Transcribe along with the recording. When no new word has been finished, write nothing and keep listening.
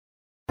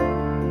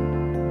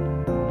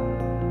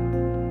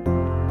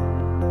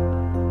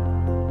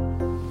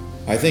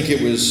I think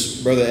it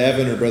was Brother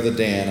Evan or Brother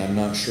Dan, I'm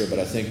not sure, but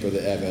I think Brother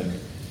Evan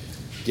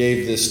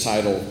gave this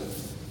title,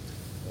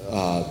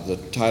 the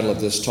title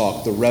of this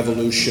talk, The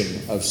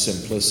Revolution of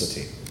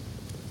Simplicity.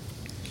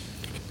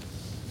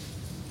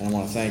 And I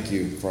want to thank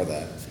you for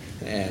that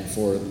and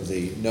for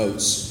the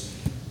notes.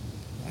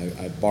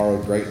 I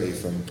borrowed greatly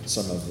from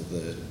some of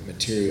the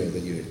material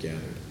that you had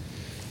gathered.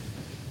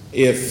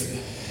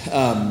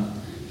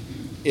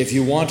 If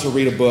you want to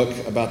read a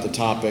book about the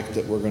topic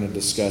that we're going to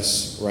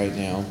discuss right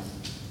now,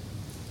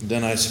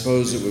 then I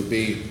suppose it would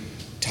be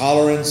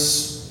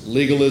Tolerance,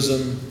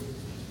 Legalism,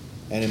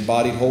 and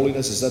Embodied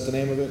Holiness. Is that the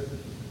name of it?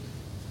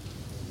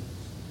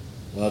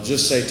 Well,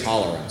 just say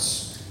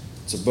Tolerance.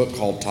 It's a book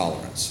called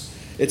Tolerance.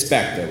 It's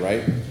back there,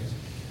 right?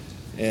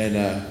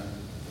 And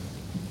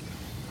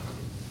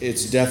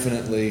it's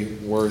definitely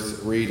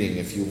worth reading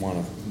if you want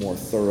a more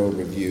thorough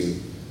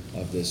review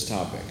of this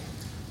topic.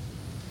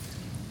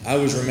 I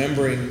was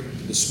remembering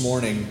this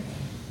morning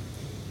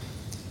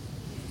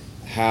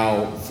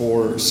how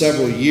for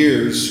several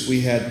years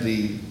we had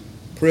the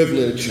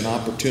privilege and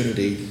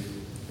opportunity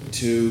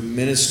to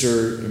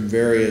minister in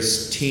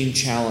various teen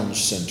challenge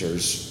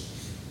centers.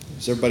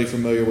 Is everybody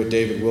familiar with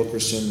David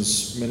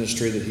Wilkerson's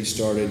ministry that he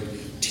started,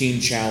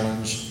 Teen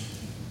Challenge?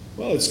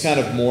 Well, it's kind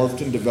of morphed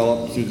and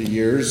developed through the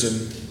years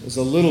and is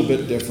a little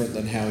bit different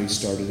than how he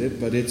started it,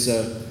 but it's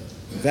a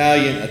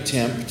valiant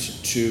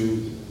attempt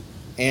to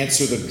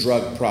answer the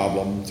drug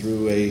problem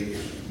through a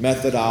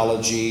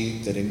methodology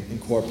that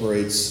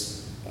incorporates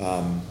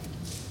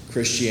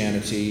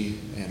Christianity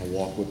and a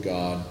walk with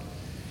God.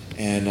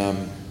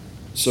 And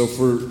so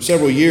for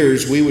several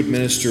years, we would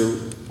minister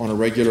on a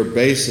regular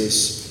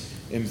basis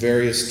in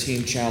various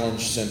teen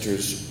challenge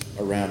centers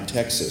around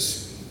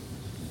Texas.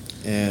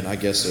 And I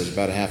guess there's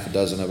about a half a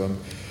dozen of them.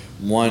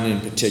 One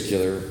in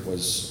particular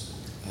was,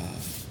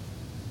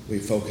 we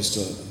focused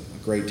a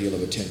great deal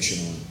of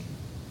attention on.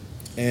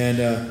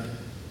 And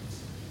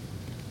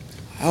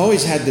I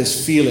always had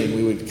this feeling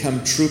we would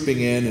come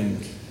trooping in,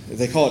 and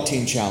they call it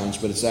Teen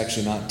Challenge, but it's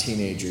actually not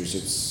teenagers,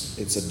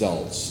 it's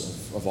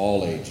adults of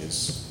all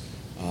ages.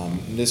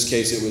 In this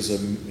case, it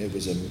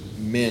was a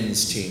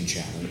men's Teen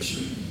Challenge.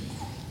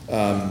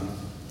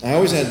 I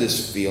always had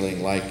this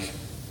feeling like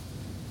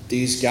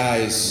these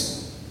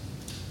guys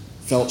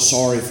felt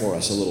sorry for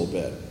us a little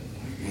bit.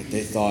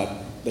 Like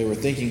they were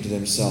thinking to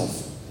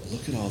themselves,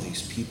 look at all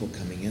these people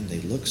coming in,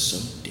 they look so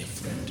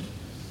different.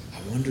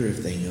 I wonder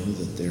if they know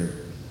that they're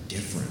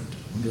different.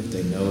 I wonder if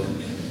they know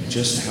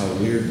just how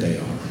weird they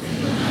are.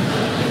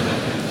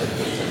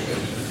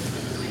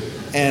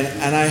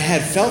 And I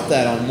had felt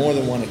that on more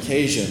than one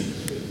occasion.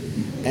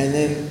 And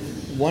then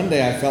one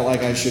day I felt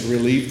like I should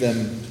relieve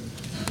them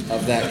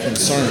of that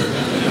concern.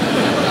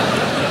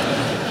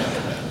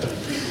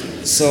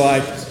 So I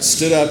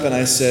stood up and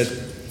I said,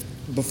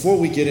 before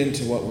we get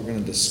into what we're going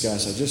to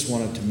discuss, I just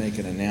wanted to make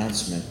an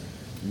announcement.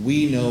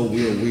 We know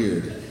we're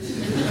weird.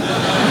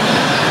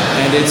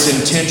 And it's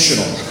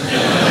intentional.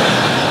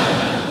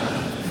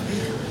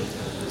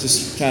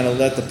 Just kind of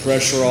let the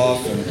pressure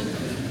off and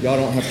y'all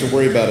don't have to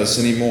worry about us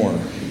anymore.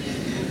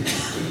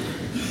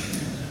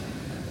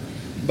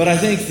 But I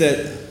think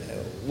that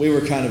we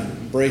were kind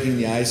of breaking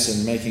the ice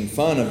and making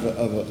fun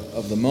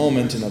of the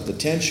moment and of the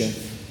tension.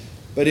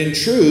 But in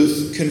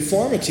truth,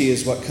 conformity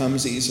is what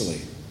comes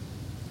easily.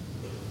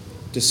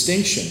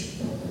 Distinction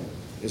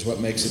is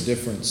what makes a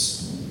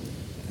difference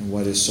and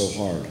what is so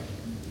hard.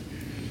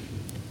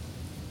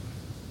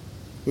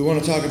 We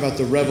want to talk about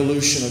the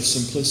revolution of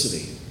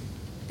simplicity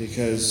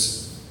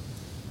because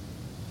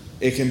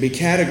it can be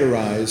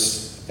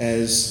categorized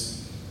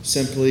as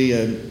simply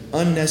an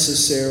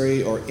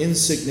unnecessary or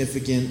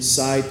insignificant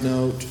side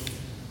note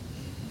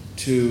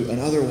to an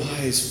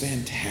otherwise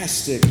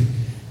fantastic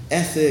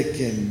ethic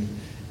and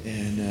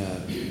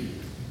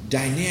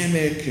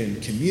dynamic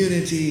and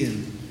community.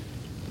 And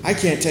I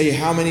can't tell you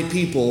how many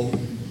people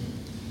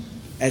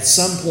at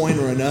some point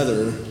or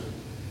another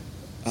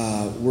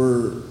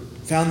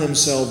found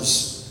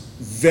themselves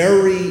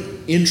very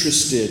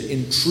interested,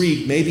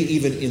 intrigued, maybe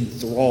even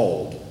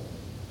enthralled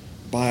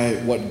by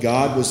what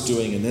God was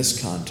doing in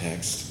this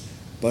context.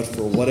 But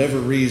for whatever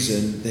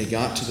reason, they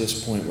got to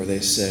this point where they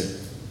said,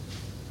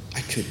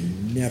 I could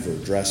never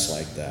dress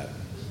like that.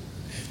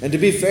 And to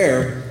be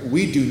fair,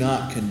 we do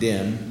not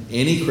condemn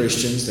any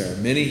Christians. There are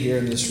many here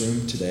in this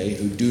room today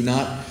who do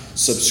not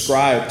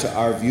subscribe to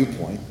our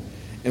viewpoint.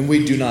 And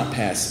we do not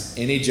pass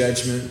any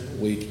judgment.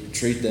 We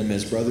treat them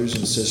as brothers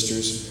and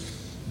sisters.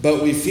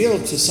 But we feel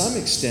to some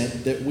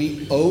extent that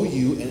we owe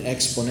you an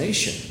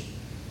explanation.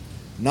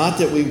 Not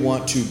that we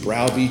want to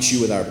browbeat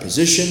you with our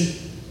position,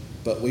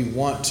 but we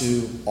want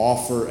to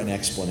offer an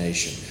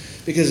explanation.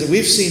 Because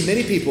we've seen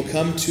many people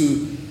come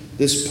to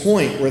this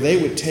point where they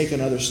would take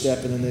another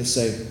step and then they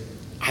say,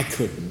 I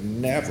could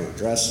never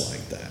dress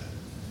like that.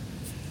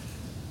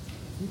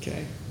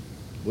 Okay,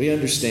 we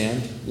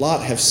understand.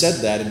 Lot have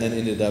said that and then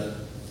ended up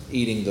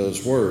eating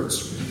those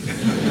words.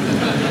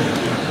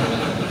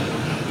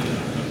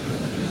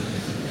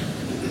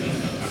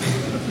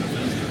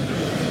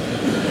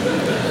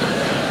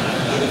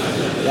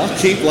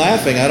 keep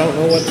laughing. I don't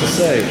know what to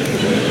say.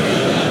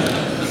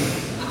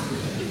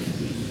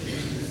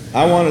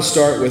 I want to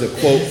start with a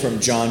quote from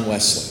John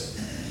Wesley.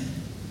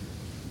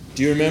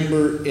 Do you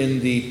remember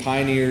in the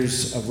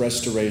Pioneers of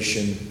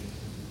Restoration,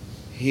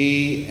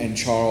 he and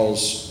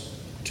Charles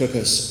took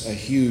us a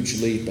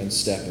huge leap and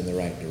step in the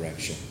right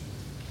direction.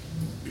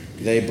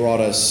 They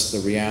brought us the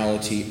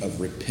reality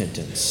of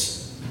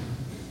repentance.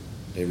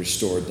 They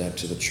restored that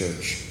to the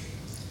church.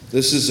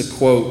 This is a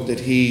quote that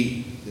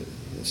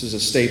this is a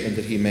statement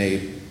that he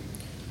made.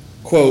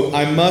 Quote,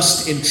 "I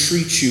must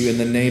entreat you in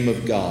the name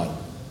of God,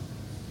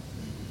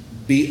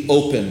 be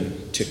open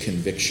to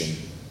conviction.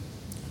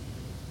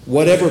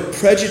 Whatever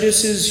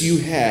prejudices you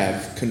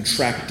have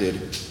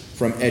contracted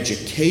from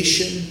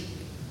education,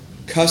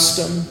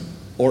 custom,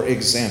 or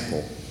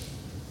example,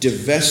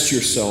 divest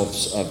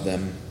yourselves of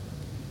them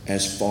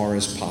as far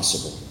as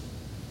possible.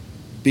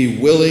 Be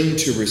willing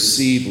to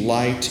receive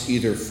light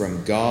either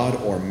from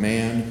God or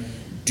man.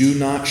 Do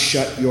not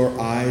shut your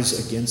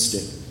eyes against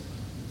it.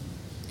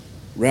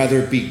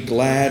 Rather, be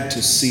glad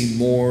to see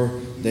more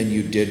than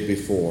you did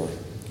before,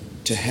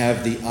 to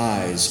have the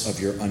eyes of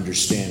your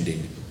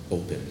understanding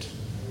opened."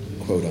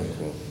 Quote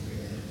unquote.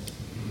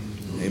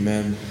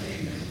 Amen.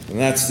 And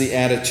that's the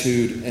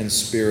attitude and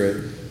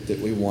spirit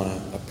that we want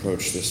to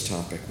approach this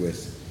topic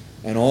with,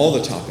 and all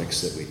the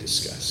topics that we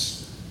discuss.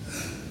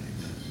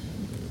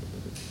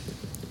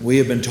 We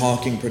have been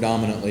talking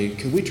predominantly,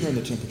 can we turn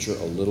the temperature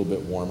a little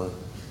bit warmer?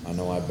 I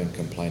know I've been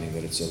complaining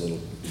that it's a little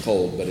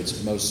cold, but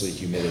it's mostly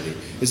humidity.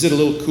 Is it a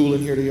little cool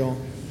in here to y'all?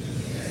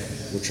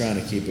 We're trying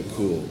to keep it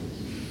cool.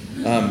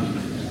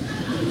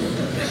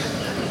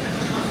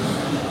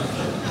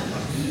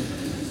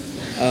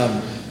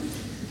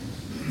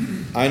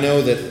 I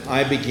know that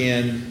I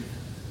began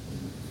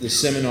the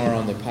seminar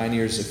on the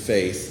Pioneers of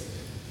Faith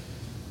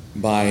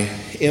by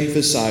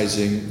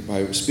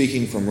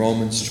speaking from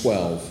Romans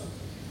 12,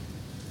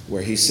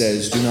 where he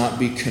says, "Do not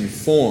be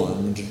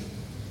conformed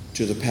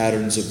to the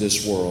patterns of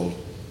this world,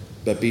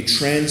 but be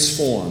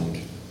transformed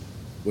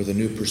with a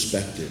new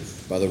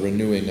perspective by the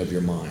renewing of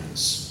your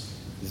minds,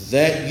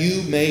 that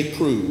you may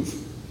prove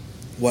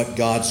what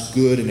God's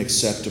good and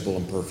acceptable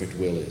and perfect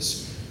will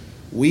is."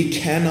 We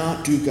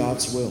cannot do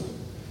God's will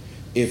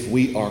if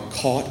we are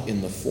caught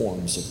in the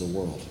forms of the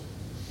world.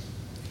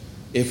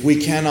 If we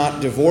cannot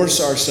divorce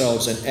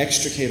ourselves and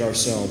extricate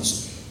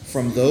ourselves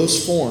from those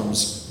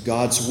forms,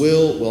 God's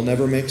will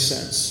never make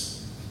sense.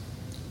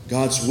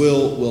 God's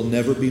will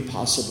never be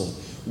possible.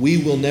 We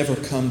will never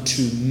come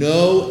to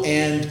know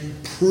and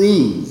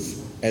prove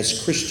as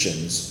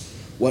Christians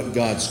what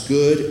God's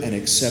good and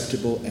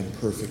acceptable and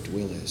perfect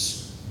will is.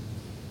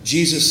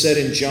 Jesus said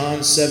in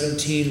John 7,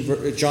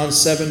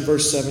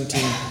 verse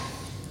 17,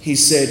 he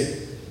said,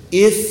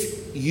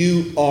 "If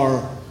you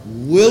are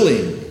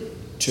willing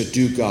to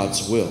do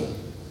God's will,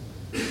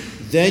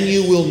 then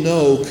you will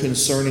know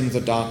concerning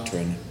the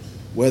doctrine,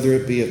 whether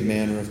it be of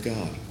man or of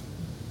God."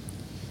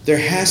 There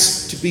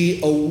has to be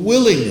a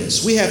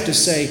willingness. We have to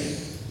say,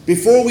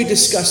 before we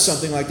discuss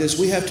something like this,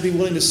 we have to be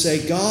willing to say,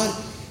 "God,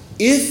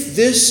 if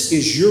this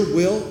is your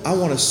will, I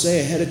want to say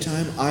ahead of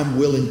time, I'm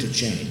willing to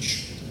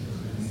change."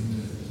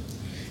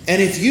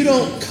 And if you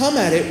don't come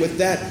at it with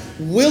that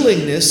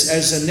willingness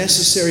as a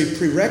necessary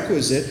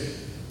prerequisite,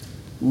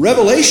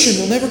 revelation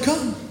will never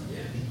come.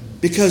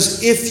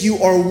 Because if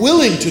you are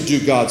willing to do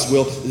God's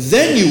will,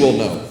 then you will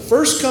know.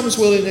 First comes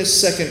willingness,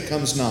 second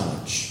comes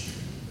knowledge.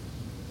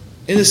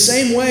 In the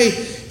same way,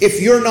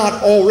 if you're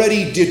not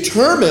already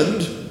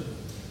determined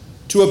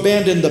to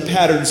abandon the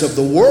patterns of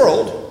the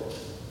world,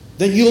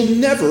 then you'll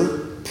never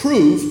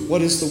prove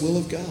what is the will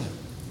of God.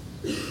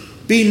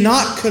 Be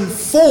not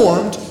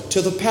conformed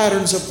to the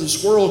patterns of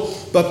this world,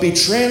 but be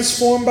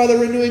transformed by the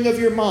renewing of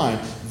your mind,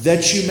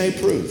 that you may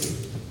prove.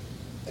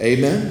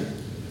 Amen?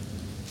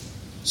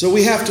 So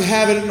we have to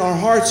have it in our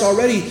hearts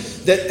already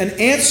that an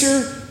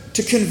answer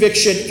to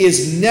conviction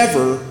is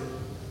never,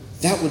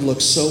 "That would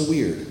look so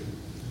weird."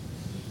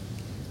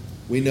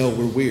 We know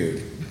we're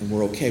weird, and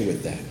we're okay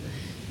with that.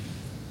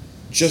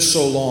 Just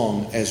so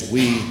long as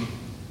we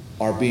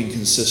are being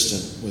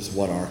consistent with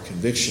what our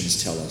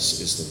convictions tell us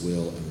is the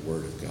will and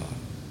word of God.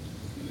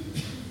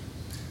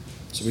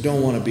 So we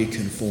don't want to be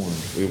conformed.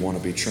 We want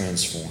to be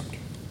transformed.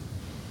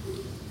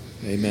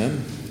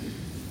 Amen?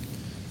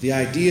 The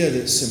idea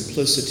that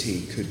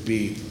simplicity could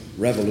be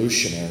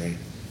revolutionary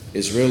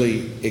is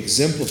really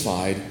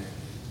exemplified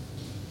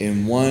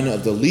in one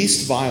of the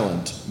least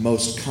violent,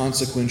 most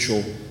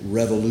consequential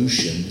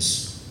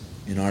revolutions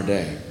in our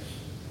day.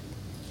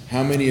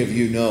 How many of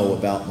you know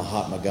about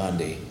Mahatma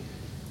Gandhi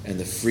and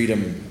the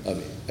freedom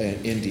of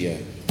India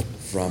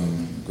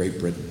from Great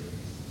Britain?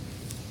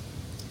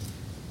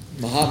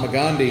 Mahatma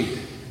Gandhi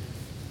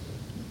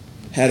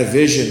had a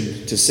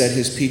vision to set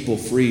his people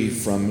free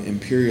from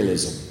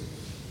imperialism.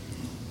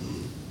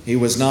 He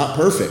was not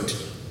perfect.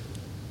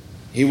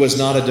 He was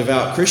not a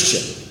devout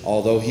Christian,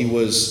 although he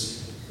was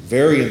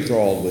very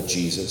enthralled with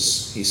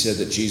Jesus. He said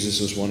that Jesus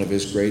was one of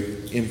his great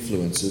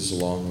influences,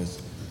 along with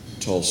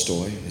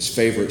Tolstoy. His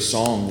favorite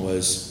song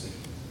was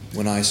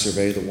 "When I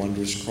Survey the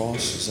Wondrous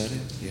Cross." Is that it?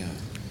 Yeah.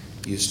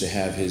 used to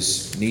have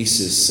his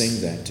nieces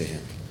sing that to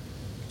him.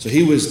 So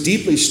he was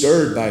deeply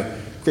stirred by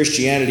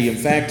Christianity. In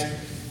fact,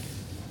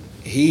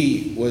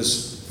 he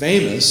was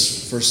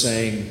famous for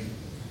saying,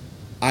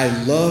 "I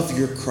love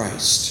your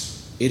Christ.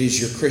 It is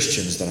your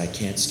Christians that I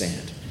can't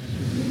stand."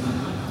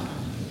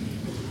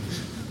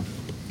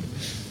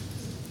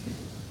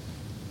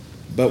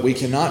 But we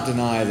cannot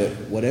deny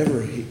that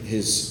whatever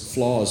his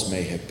flaws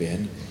may have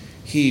been,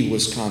 he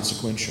was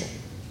consequential.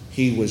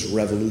 He was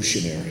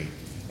revolutionary.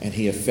 And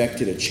he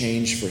effected a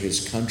change for his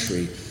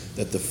country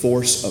that the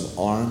force of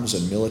arms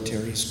and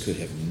militaries could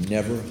have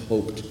never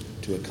hoped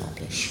to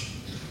accomplish.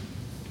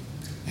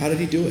 How did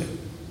he do it?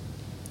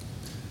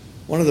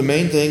 One of the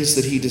main things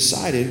that he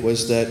decided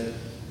was that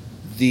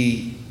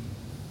the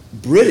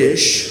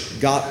British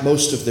got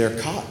most of their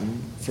cotton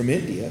from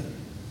India,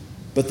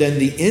 but then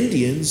the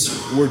Indians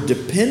were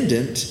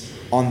dependent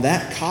on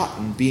that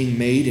cotton being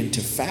made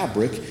into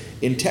fabric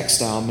in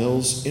textile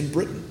mills in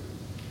Britain.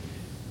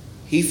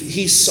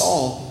 He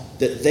saw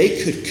that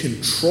they could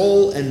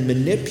control and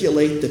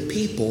manipulate the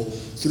people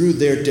through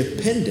their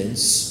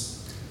dependence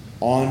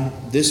on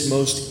this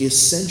most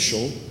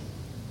essential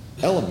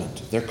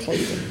element, their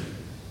clothing.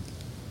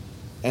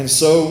 And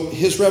so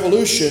his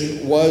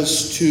revolution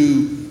was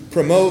to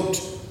promote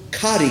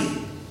khadi,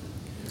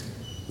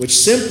 which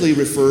simply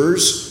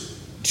refers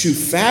to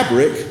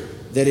fabric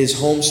that is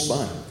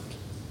homespun.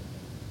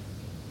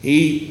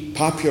 He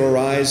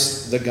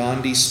popularized the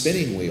Gandhi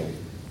spinning wheel,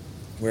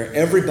 where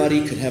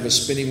everybody could have a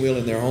spinning wheel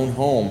in their own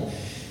home.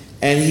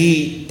 And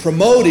he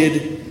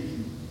promoted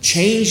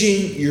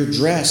changing your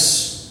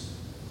dress,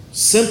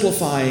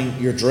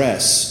 simplifying your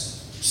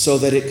dress, so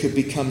that it could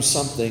become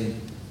something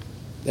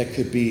that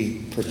could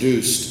be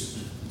produced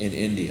in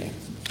India.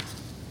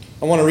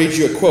 I want to read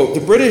you a quote. The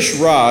British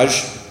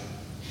Raj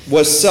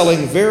was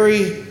selling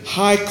very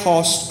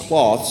high-cost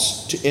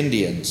cloths to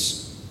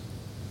Indians.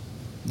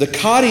 The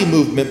Khadi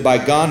movement by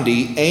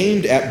Gandhi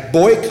aimed at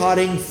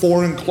boycotting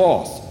foreign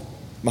cloth.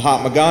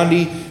 Mahatma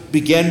Gandhi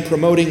began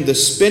promoting the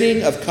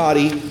spinning of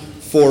khadi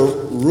for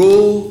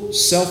rural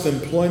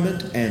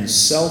self-employment and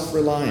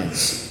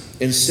self-reliance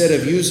instead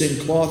of using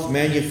cloth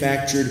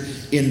manufactured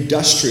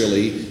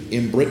industrially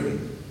in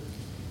Britain.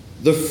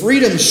 The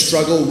freedom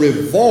struggle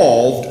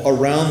revolved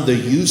around the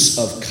use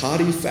of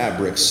khadi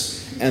fabrics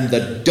and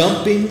the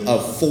dumping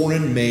of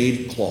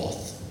foreign-made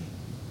cloth.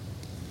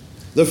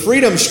 The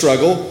freedom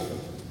struggle,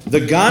 the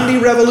Gandhi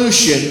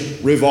revolution,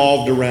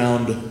 revolved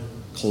around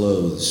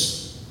clothes.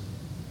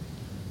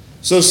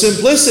 So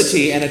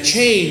simplicity and a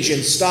change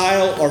in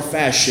style or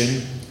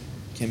fashion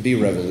can be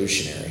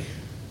revolutionary.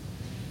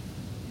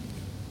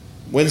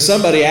 When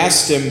somebody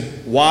asked him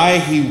why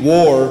he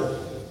wore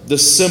the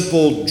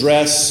simple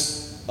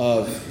dress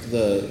of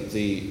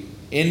the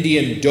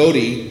Indian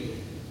dhoti,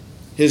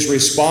 his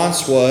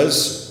response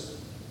was,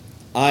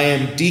 "I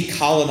am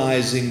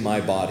decolonizing my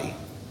body."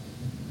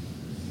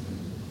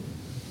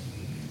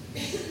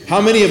 How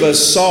many of us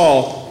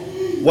saw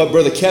what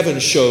Brother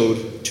Kevin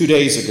showed 2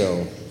 days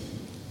ago?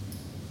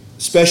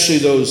 Especially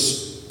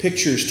those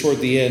pictures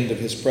toward the end of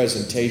his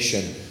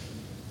presentation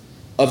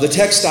of the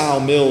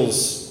textile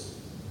mills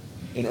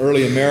in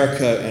early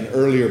America and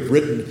earlier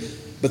Britain,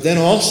 but then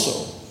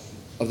also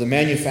of the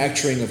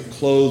manufacturing of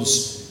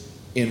clothes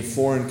in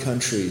foreign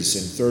countries,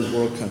 in third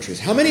world countries.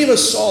 How many of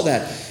us saw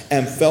that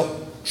and felt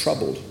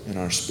troubled in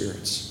our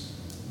spirits?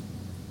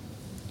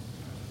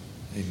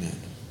 Amen.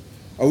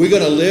 Are we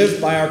going to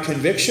live by our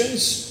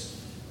convictions?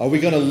 Are we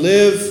going to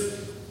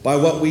live by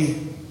what we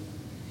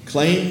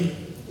claim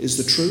is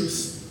the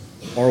truth?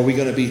 Or are we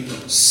going to be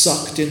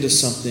sucked into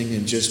something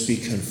and just be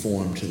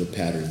conformed to the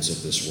patterns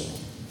of this world?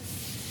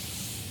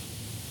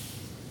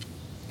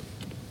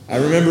 I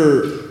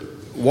remember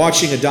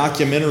watching a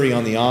documentary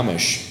on the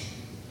Amish.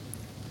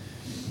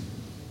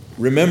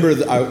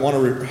 I want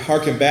to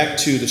harken back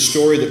to the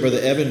story that Brother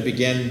Evan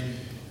began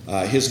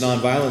his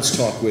nonviolence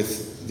talk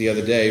with the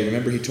other day.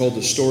 Remember, he told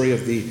the story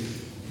of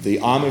the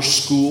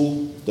Amish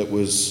school that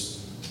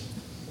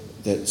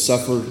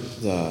suffered,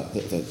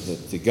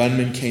 the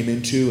gunman came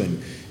into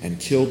and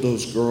killed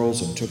those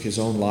girls and took his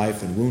own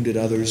life and wounded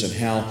others, and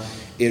how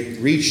it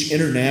reached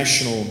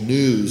international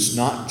news,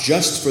 not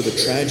just for the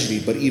tragedy,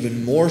 but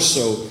even more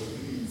so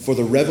for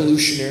the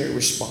revolutionary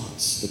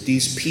response that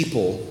these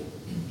people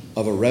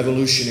of a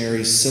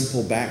revolutionary,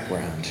 simple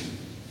background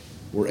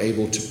were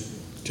able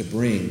to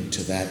bring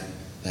to that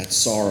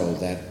sorrow,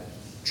 that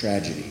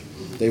tragedy.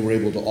 They were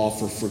able to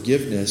offer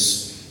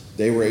forgiveness.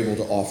 They were able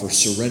to offer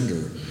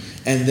surrender.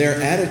 And their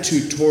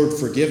attitude toward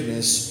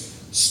forgiveness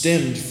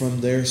stemmed from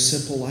their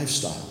simple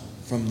lifestyle,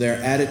 from their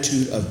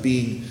attitude of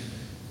being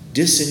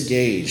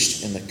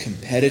disengaged in the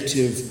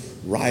competitive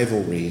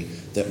rivalry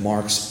that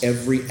marks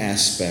every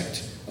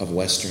aspect of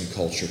Western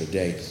culture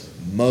today,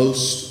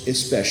 most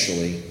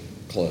especially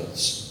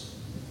clothes.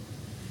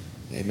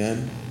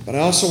 Amen? But I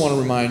also want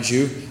to remind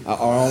you, or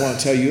I want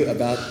to tell you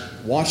about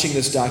watching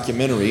this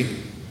documentary,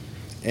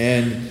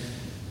 and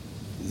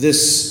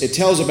it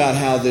tells about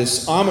how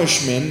this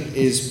Amishman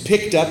is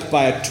picked up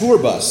by a tour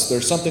bus.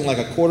 There's something like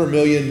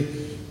 250,000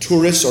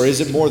 tourists, or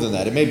is it more than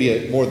that? It may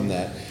be more than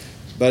that.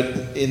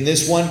 But in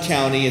this one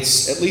county,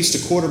 it's at least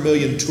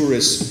 250,000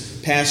 tourists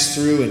pass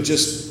through and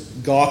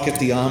just gawk at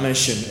the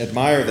Amish and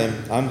admire them.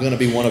 I'm going to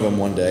be one of them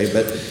one day.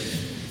 But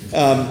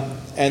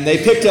and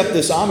they picked up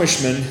this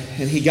Amishman,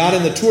 and he got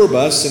in the tour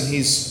bus, and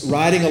he's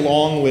riding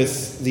along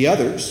with the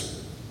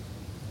others.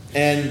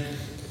 And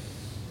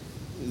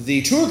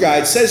the tour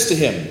guide says to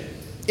him,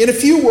 in a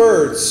few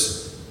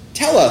words,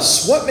 tell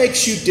us, what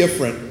makes you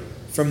different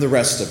from the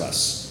rest of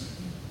us?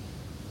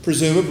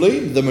 Presumably,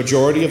 the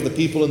majority of the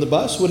people in the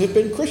bus would have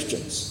been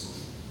Christians.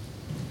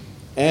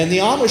 And the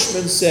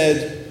Amishman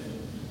said,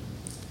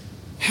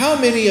 how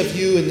many of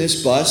you in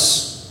this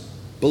bus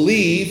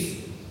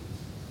believe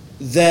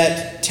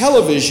that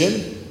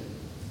television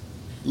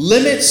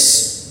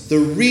limits the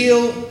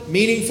real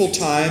meaningful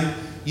time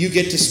you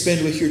get to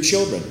spend with your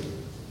children?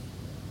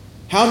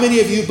 How many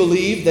of you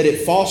believe that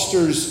it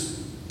fosters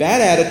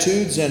bad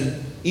attitudes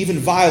and even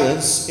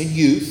violence in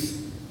youth?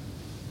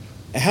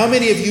 And how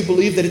many of you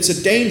believe that it's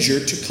a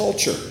danger to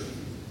culture?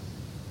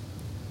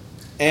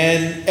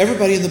 And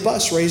everybody in the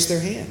bus raised their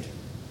hand.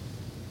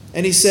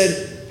 And he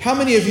said, how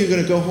many of you are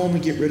going to go home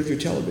and get rid of your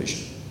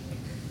television?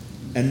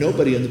 And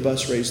nobody in the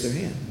bus raised their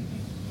hand.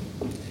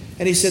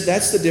 And he said,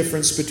 that's the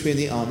difference between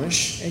the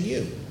Amish and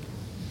you.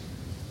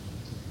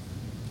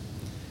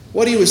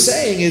 What he was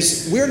saying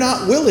is, we're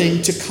not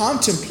willing to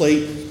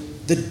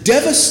contemplate the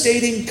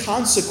devastating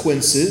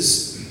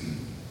consequences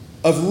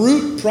of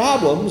root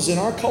problems in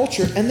our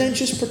culture and then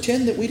just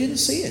pretend that we didn't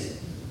see it.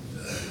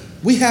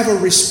 We have a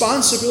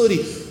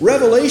responsibility.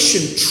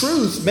 Revelation,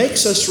 truth,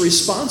 makes us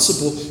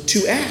responsible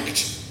to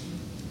act.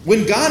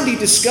 When Gandhi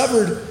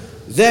discovered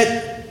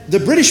that the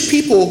British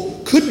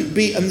people couldn't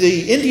be,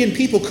 the Indian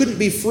people couldn't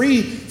be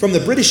free from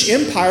the British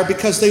Empire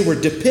because they were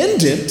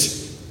dependent,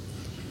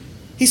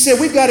 he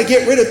said, we've got to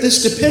get rid of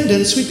this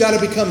dependence. We've got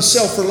to become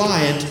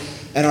self-reliant,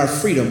 and our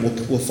freedom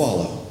will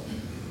follow.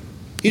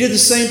 He did the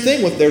same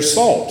thing with their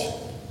salt.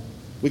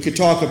 We could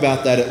talk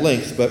about that at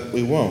length, but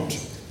we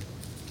won't.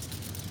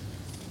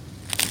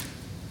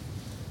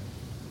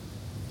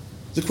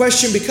 The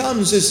question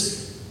becomes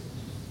is,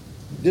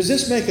 does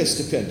this make us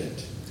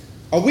dependent?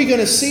 Are we going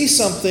to see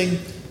something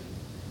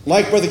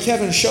like Brother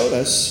Kevin showed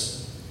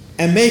us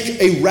and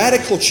make a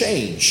radical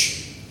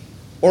change?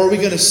 Or are we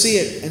going to see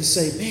it and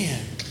say,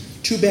 man,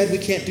 too bad we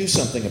can't do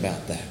something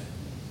about that?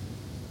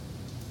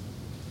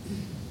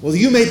 Well,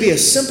 you may be a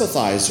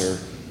sympathizer,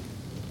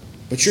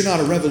 but you're not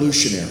a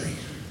revolutionary.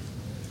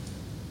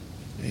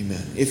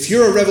 Amen. If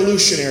you're a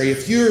revolutionary,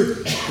 if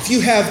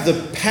you have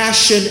the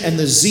passion and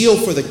the zeal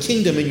for the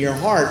kingdom in your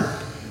heart,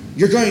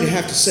 you're going to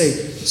have to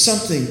say,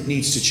 something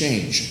needs to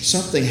change.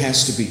 Something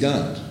has to be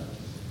done.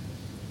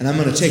 And I'm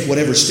going to take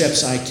whatever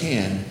steps I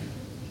can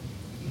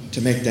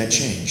to make that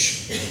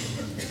change.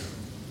 Amen.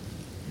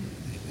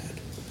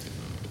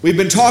 We've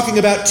been talking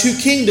about two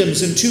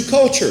kingdoms and two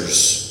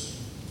cultures.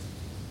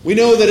 We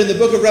know that in the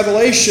book of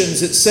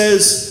Revelations it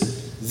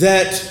says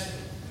that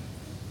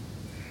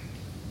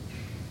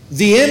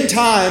the end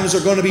times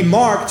are going to be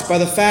marked by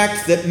the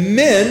fact that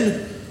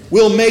men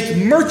will make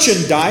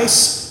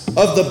merchandise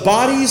of the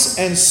bodies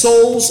and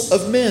souls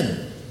of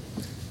men.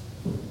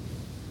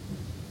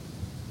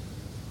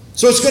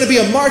 So it's going to be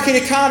a market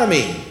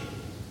economy.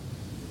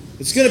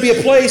 It's going to be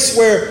a place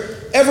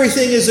where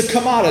everything is a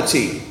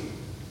commodity,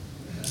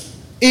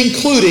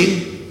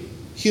 including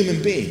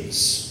human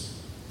beings.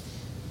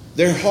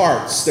 Their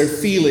hearts, their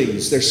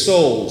feelings, their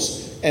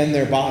souls, and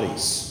their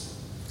bodies.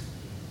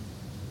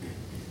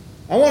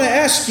 I want to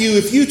ask you,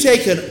 if you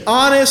take an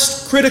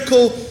honest,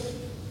 critical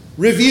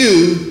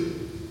review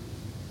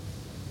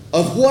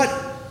of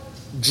what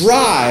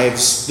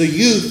drives the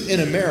youth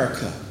in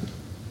America,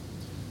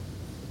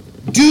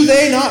 do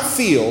they not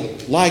feel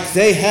like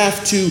they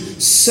have to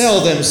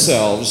sell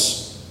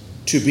themselves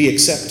to be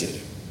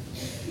accepted?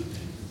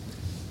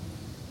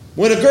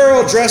 When a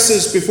girl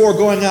dresses before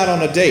going out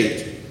on a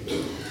date,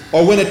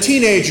 or when a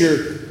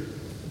teenager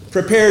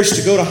prepares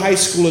to go to high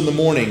school in the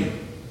morning,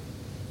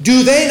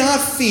 do they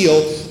not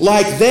feel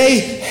like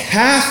they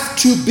have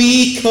to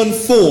be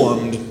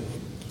conformed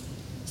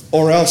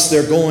or else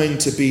they're going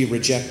to be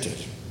rejected?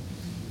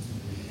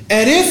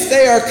 And if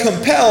they are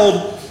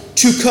compelled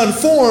to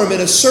conform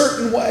in a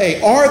certain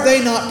way, are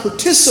they not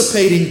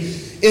participating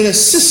in a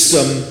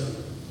system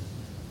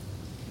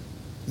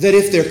that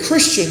if they're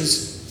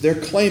Christians, they're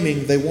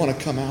claiming they want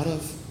to come out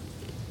of?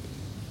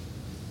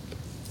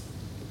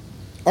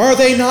 Are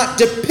they not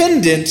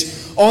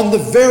dependent on the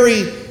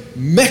very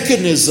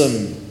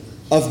mechanism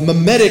of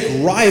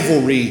mimetic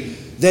rivalry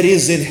that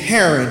is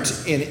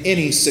inherent in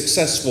any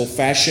successful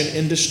fashion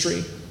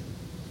industry?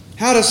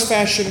 How does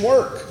fashion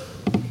work?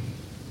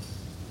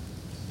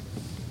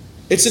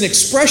 It's an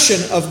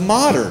expression of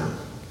modern.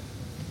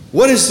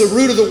 What does the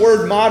root of the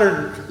word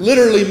modern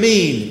literally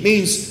mean? It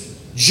means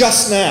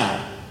just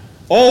now,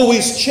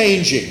 always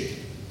changing.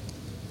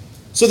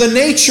 So the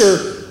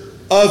nature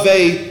of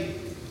a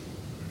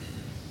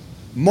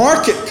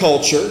market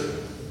culture,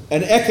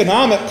 an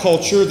economic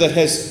culture that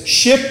has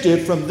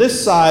shifted from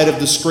this side of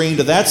the screen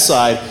to that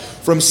side,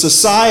 from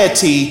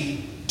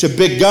society to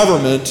big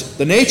government,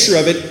 the nature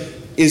of it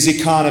is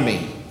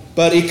economy.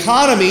 But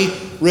economy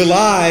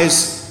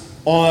relies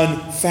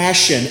on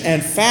fashion,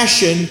 and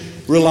fashion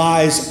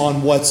relies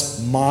on what's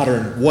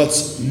modern,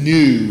 what's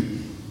new,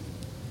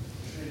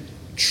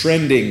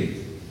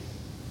 trending.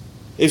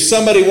 If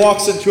somebody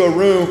walks into a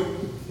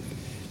room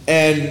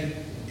and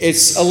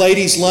it's a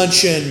ladies'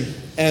 luncheon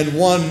and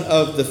one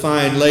of the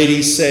fine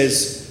ladies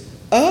says,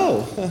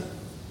 "Oh,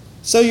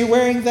 so you're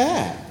wearing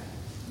that?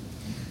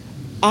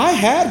 I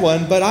had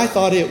one, but I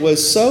thought it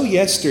was so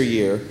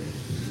yesteryear."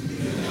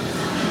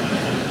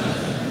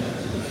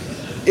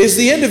 Is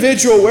the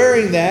individual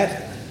wearing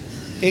that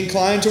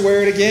inclined to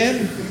wear it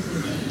again?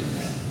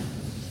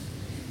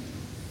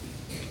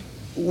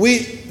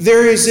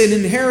 There is an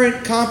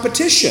inherent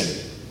competition.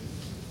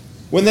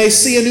 When they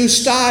see a new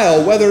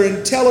style, whether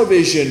in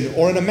television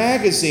or in a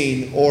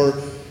magazine or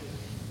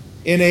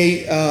in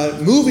a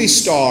movie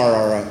star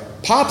or a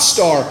pop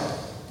star,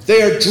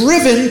 they are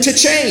driven to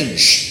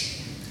change.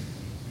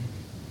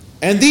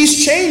 And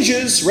these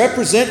changes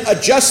represent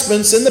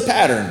adjustments in the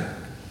pattern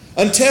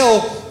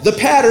until the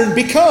pattern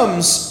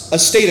becomes a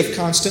state of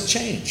constant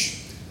change.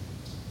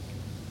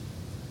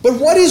 But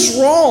what is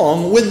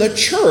wrong when the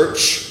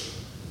church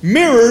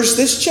mirrors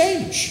this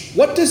change?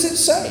 What does it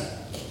say?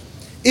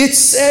 It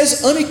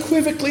says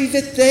unequivocally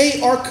that they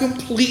are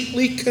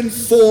completely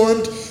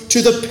conformed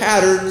to the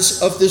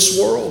patterns of this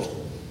world.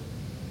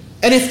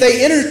 And if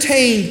they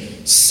entertain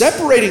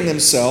separating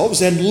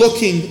themselves and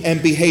looking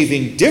and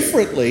behaving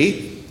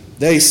differently,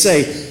 they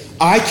say,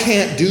 "I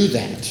can't do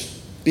that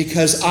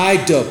because I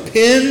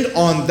depend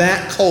on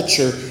that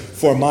culture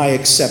for my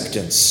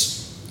acceptance."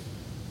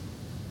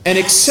 And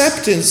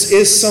acceptance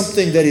is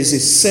something that is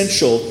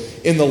essential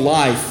in the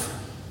life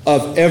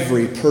of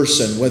every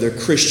person, whether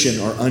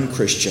Christian or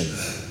unchristian,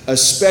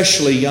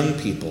 especially young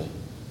people.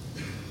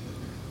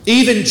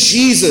 Even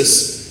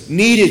Jesus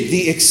needed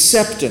the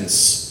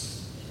acceptance.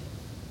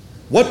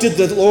 What did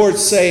the Lord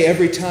say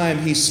every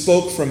time he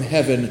spoke from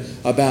heaven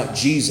about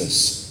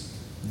Jesus?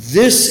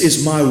 "This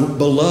is my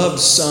beloved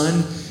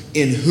Son,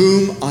 in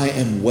whom I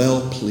am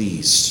well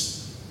pleased."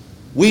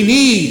 We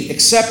need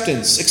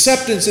acceptance.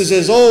 Acceptance is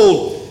as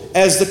old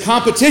as the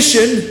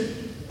competition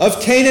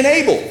of Cain and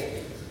Abel.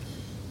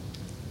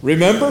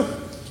 Remember?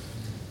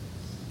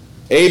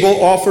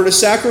 Abel offered a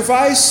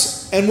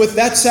sacrifice, and with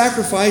that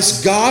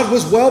sacrifice, God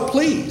was well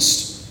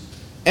pleased.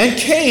 And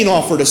Cain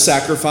offered a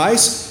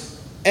sacrifice,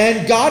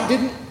 and God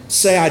didn't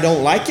say, "I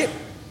don't like it."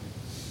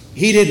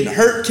 He didn't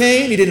hurt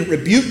Cain. He didn't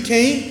rebuke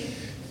Cain.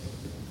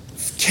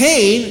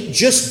 Cain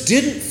just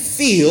didn't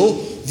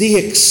feel the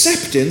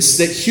acceptance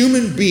that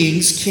human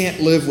beings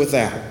can't live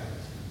without.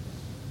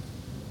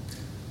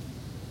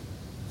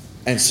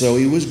 And so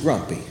he was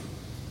grumpy.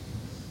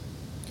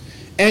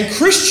 And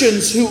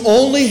Christians who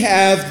only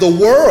have the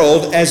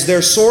world as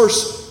their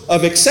source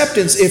of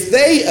acceptance, if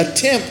they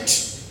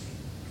attempt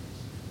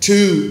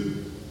to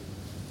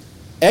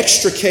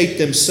extricate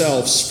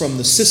themselves from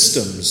the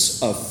systems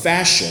of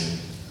fashion,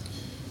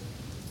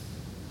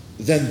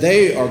 then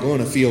they are going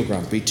to feel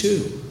grumpy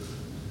too.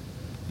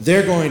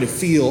 They're going to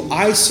feel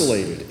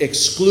isolated,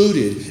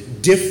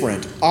 excluded,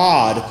 different,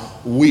 odd,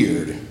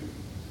 weird.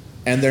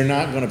 And they're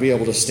not going to be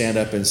able to stand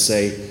up and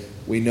say,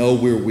 "We know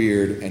we're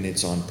weird and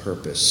it's on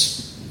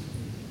purpose."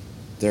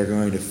 They're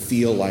going to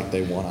feel like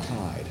they want to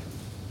hide.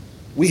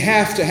 We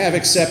have to have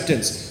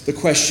acceptance. The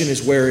question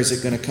is, where is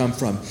it going to come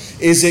from?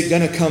 Is it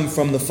going to come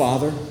from the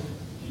Father?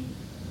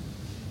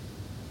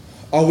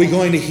 Are we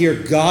going to hear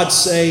God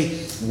say,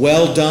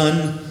 "Well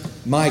done,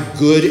 my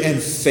good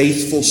and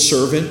faithful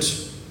servant"?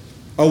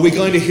 Are we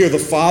going to hear the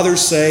Father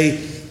say,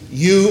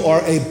 "You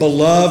are a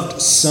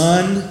beloved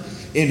Son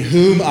in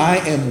whom I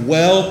am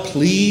well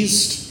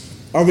pleased"?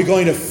 Are we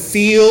going to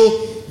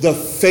feel the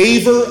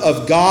favor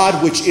of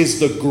God, which is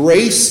the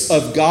grace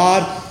of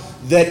God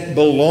that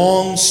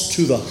belongs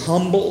to the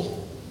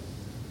humble?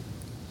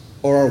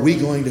 Or are we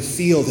going to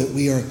feel that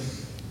we are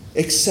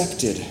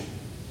accepted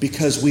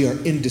because we are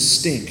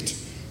indistinct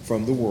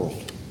from the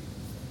world?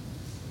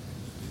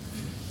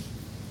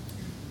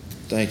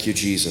 Thank you,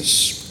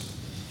 Jesus.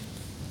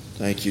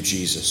 Thank you,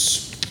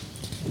 Jesus.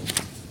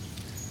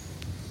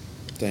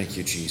 Thank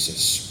you,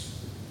 Jesus.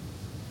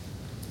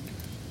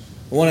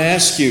 I want to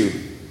ask you,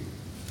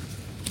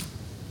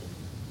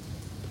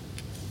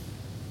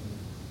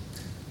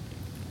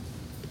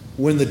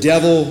 when the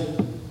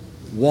devil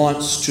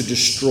wants to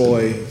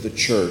destroy the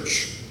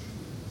church,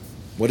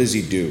 what does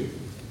he do?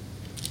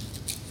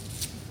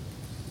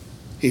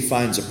 He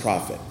finds a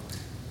prophet.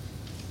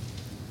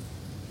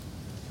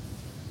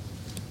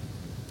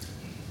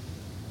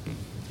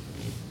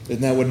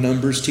 Isn't that what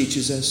Numbers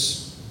teaches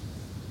us?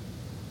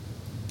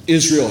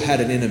 Israel had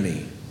an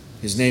enemy.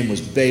 His name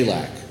was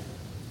Balak.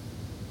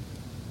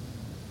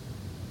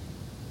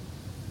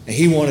 And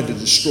he wanted to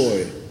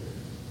destroy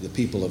the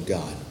people of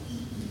God.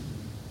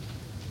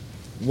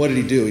 What did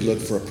he do? He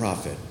looked for a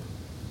prophet.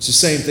 It's the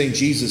same thing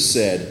Jesus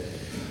said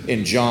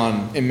in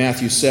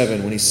Matthew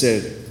 7 when he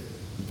said,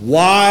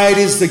 "Wide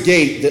is the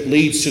gate that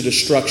leads to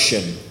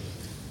destruction,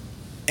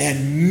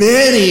 And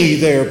many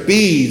there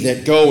be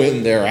that go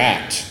in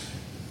thereat.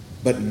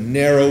 But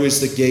narrow is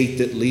the gate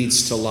that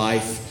leads to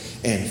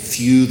life, and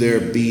few there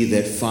be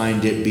that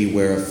find it.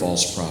 Beware of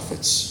false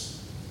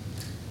prophets.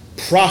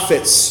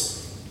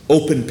 Prophets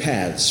open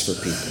paths for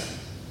people.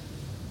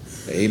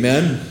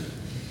 Amen.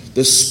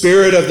 The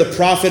spirit of the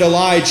prophet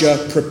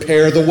Elijah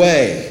prepare the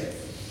way.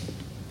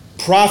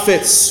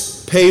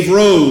 Prophets pave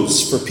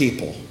roads for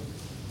people.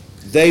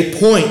 They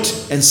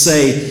point and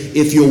say,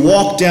 if you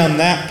walk down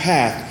that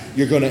path,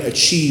 you're going to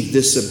achieve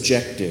this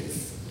objective.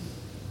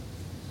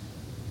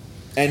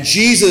 And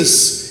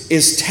Jesus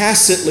is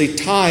tacitly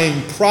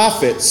tying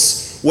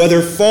prophets,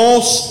 whether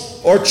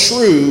false or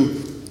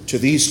true, to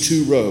these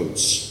two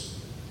roads,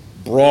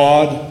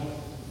 broad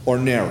or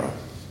narrow.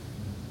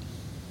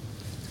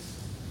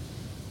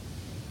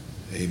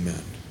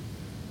 Amen.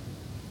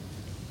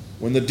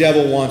 When the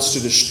devil wants to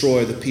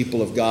destroy the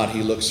people of God,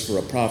 he looks for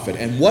a prophet.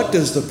 And what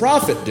does the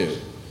prophet do?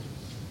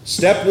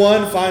 Step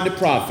one, find a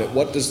prophet.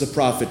 What does the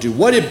prophet do?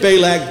 What did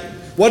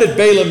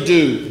Balaam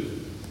do?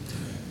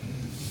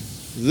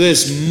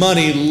 This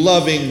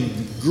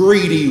money-loving,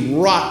 greedy,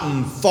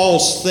 rotten,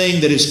 false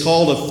thing that is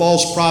called a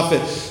false prophet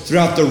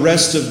throughout the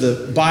rest of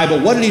the Bible.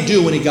 What did he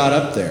do when he got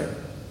up there?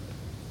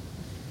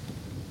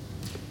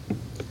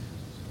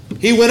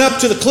 He went up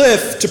to the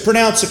cliff to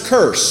pronounce a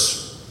curse.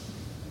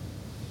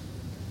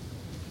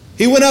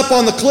 He went up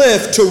on the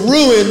cliff to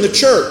ruin the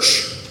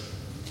church,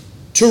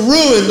 to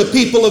ruin the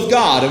people of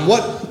God. And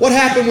what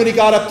happened when he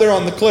got up there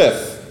on the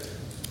cliff?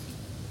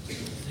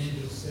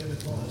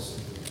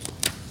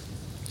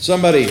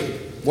 Somebody,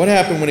 what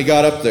happened when he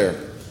got up there?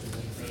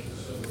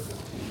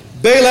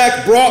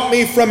 Balak brought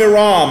me from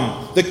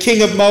Aram, the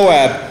king of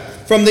Moab,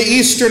 from the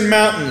eastern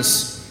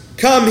mountains.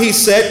 Come, he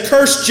said,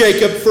 curse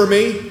Jacob for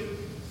me.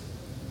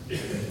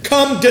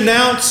 Come,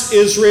 denounce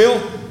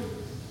Israel.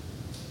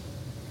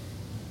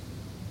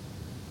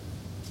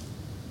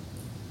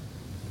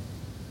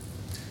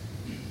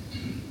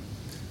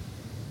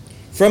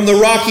 From the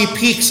rocky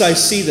peaks I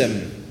see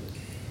them.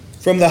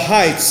 From the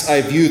heights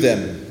I view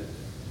them.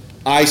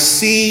 I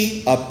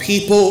see a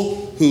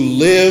people who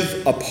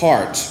live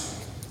apart,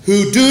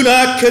 who do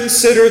not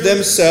consider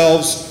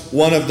themselves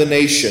one of the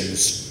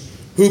nations,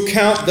 who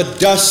count the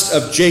dust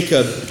of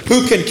Jacob,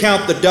 who can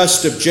count the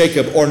dust of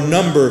Jacob or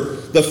number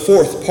the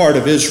fourth part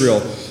of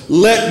Israel.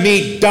 Let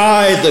me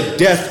die the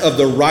death of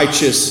the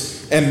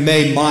righteous, and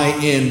may my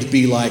end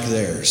be like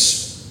theirs.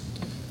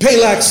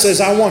 Balak says,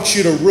 I want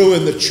you to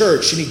ruin the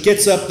church. And he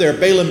gets up there,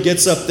 Balaam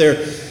gets up there,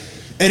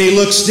 and he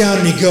looks down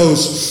and he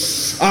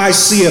goes, I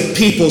see a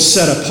people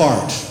set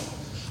apart.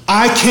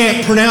 I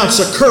can't pronounce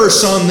a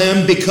curse on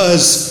them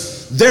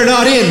because they're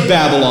not in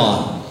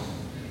Babylon.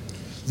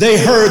 They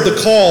heard the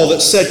call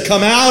that said,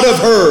 come out of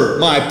her,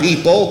 my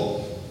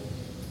people,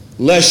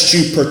 lest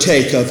you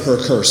partake of her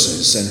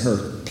curses and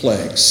her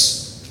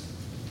plagues.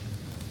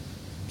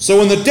 So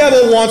when the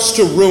devil wants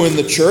to ruin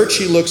the church,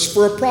 he looks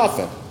for a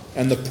prophet.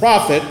 And the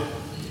prophet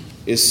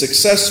is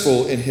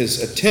successful in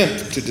his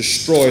attempt to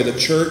destroy the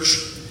church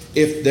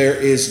if there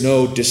is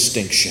no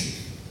distinction.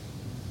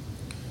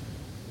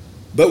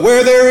 But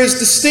where there is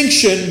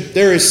distinction,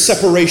 there is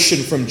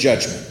separation from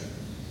judgment.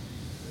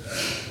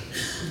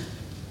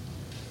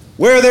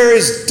 Where there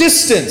is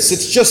distance,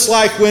 it's just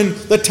like when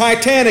the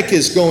Titanic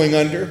is going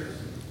under.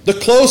 The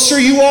closer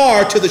you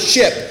are to the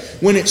ship,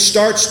 when it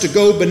starts to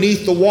go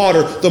beneath the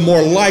water, the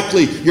more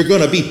likely you're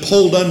going to be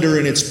pulled under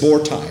in its bore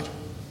tide.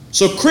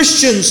 So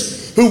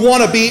Christians who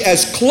want to be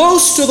as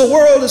close to the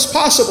world as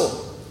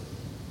possible,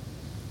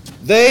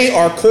 they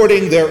are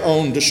courting their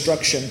own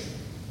destruction.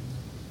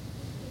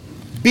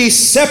 Be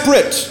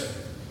separate,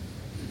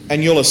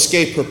 and you'll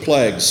escape her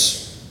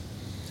plagues.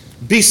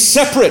 Be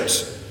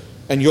separate,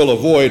 and you'll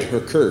avoid her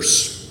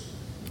curse.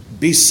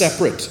 Be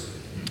separate,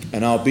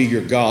 and I'll be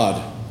your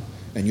God,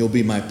 and you'll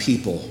be my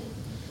people.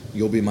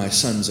 You'll be my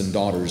sons and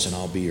daughters, and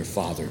I'll be your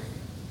father.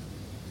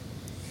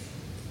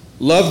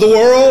 Love the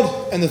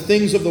world and the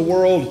things of the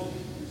world,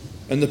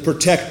 and the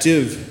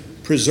protective,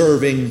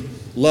 preserving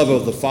love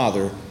of the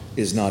Father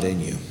is not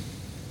in you.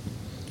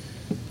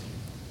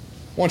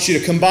 I want you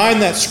to combine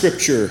that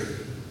scripture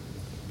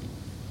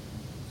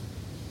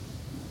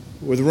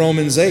with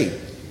Romans 8.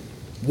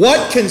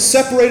 What can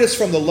separate us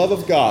from the love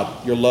of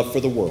God? Your love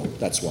for the world.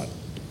 That's what.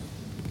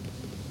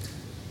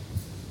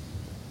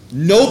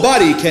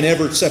 Nobody can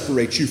ever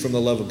separate you from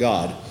the love of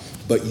God,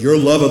 but your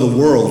love of the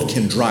world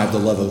can drive the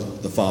love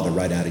of the Father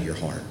right out of your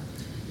heart.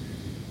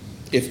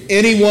 If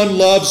anyone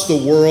loves the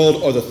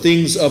world or the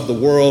things of the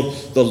world,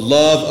 the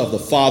love of the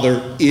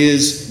Father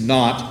is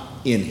not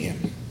in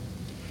him.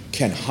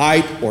 Can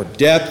height or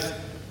depth,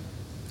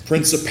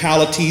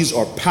 principalities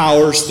or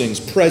powers, things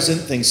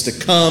present, things to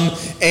come,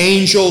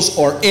 angels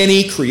or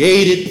any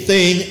created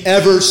thing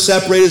ever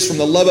separate us from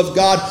the love of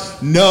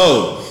God?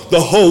 No. The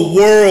whole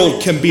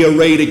world can be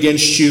arrayed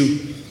against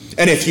you.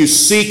 And if you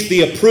seek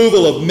the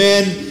approval of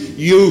men,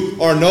 you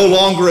are no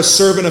longer a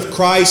servant of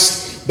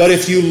Christ. But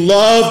if you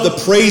love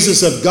the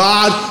praises of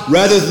God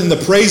rather than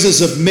the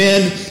praises of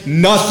men,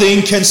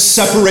 nothing can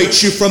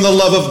separate you from the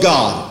love of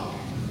God.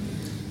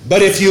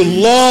 But if you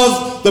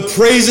love the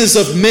praises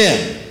of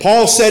men,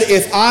 Paul said,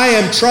 if I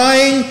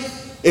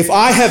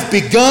have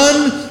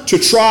begun to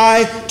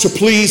try to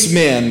please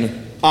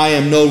men, I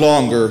am no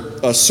longer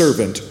a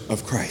servant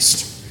of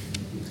Christ.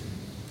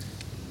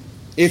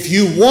 If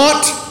you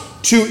want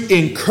to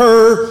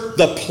incur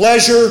the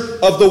pleasure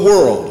of the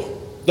world,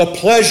 the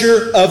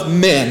pleasure of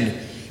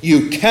men,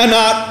 you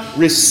cannot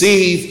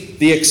receive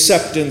the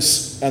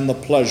acceptance and the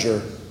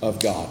pleasure of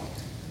God.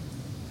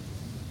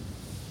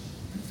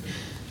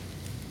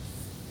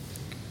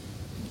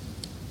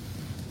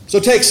 So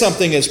take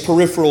something as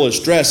peripheral as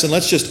dress, and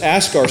let's just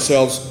ask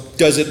ourselves,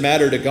 does it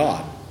matter to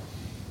God?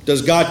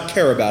 Does God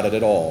care about it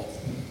at all?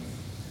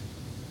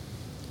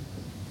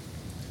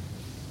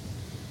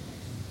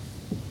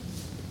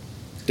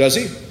 Does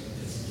he?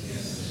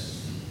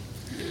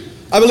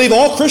 I believe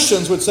all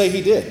Christians would say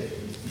he did.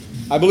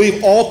 I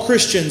believe all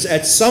Christians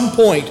at some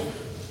point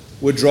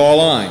would draw a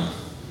line.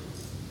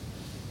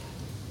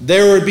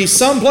 There would be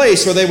some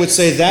place where they would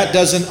say that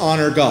doesn't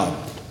honor God.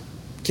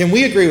 Can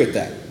we agree with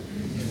that?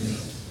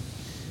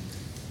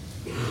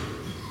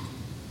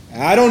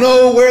 I don't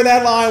know where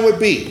that line would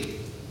be,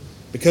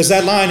 because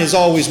that line is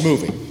always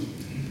moving.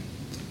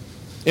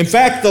 In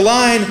fact, the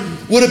line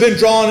would have been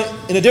drawn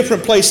in a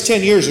different place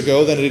 10 years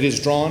ago than it is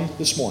drawn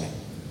this morning.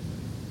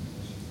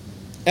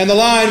 And the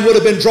line would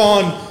have been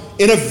drawn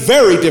in a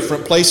very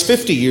different place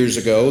 50 years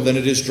ago than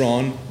it is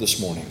drawn this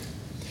morning.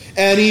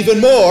 And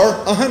even more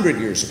 100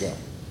 years ago.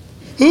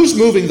 Who's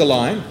moving the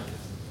line?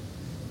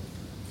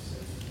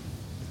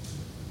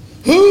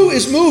 Who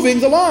is moving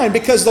the line?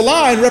 Because the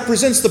line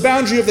represents the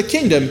boundary of the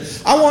kingdom.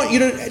 I want you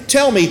to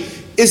tell me,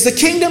 is the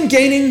kingdom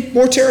gaining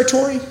more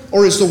territory?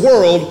 Or is the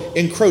world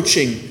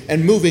encroaching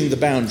and moving the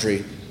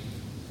boundary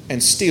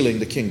and stealing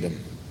the kingdom?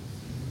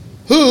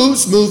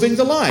 Who's moving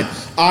the line?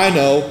 I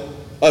know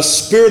a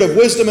spirit of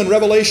wisdom and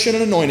revelation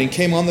and anointing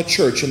came on the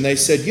church, and they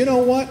said, you know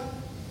what?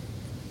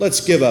 Let's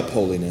give up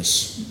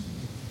holiness.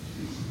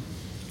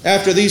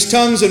 After these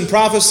tongues and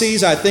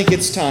prophecies, I think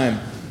it's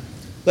time.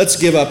 Let's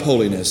give up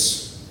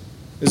holiness.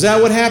 Is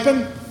that what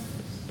happened?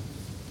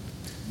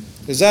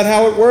 Is that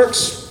how it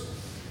works?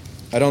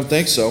 I don't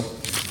think so.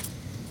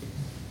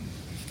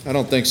 I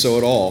don't think so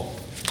at all.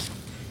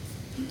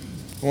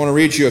 I want to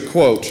read you a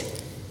quote.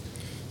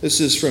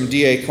 This is from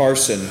D.A.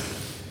 Carson.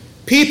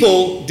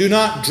 People do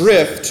not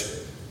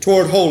drift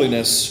toward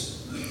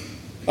holiness.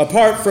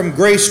 Apart from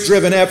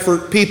grace-driven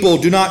effort, people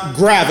do not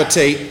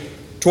gravitate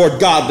toward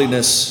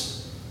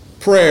godliness,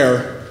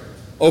 prayer,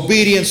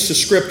 obedience to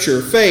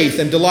Scripture, faith,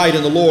 and delight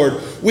in the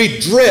Lord. We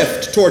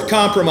drift toward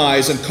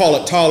compromise and call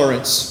it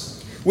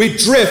tolerance. We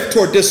drift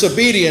toward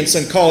disobedience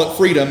and call it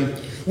freedom.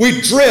 We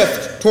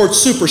drift toward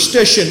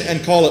superstition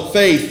and call it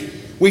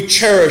faith. We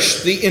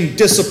cherish the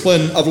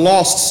indiscipline of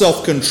lost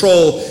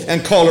self-control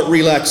and call it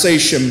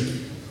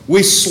relaxation.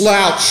 We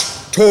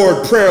slouch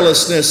toward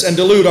prayerlessness and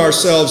delude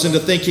ourselves into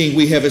thinking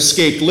we have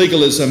escaped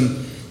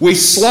legalism. We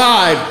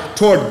slide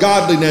toward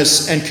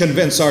godliness and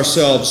convince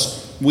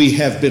ourselves we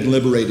have been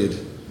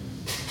liberated.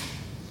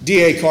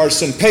 D.A.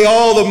 Carson, pay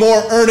all the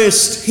more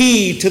earnest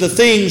heed to the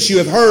things you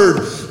have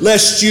heard,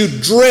 lest you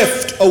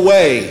drift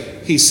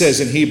away, he says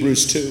in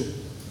Hebrews 2.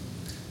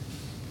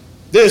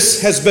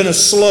 This has been a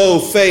slow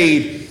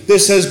fade.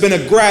 This has been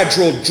a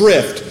gradual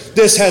drift.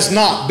 This has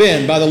not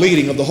been by the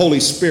leading of the Holy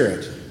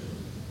Spirit.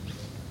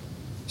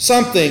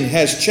 Something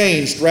has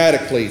changed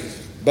radically,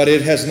 but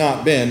it has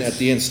not been at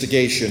the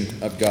instigation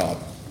of God.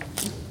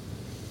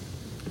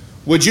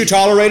 Would you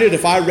tolerate it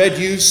if I read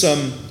you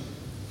some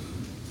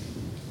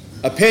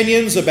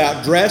opinions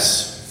about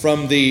dress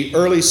from the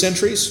early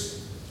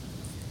centuries?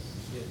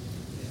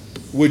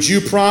 Would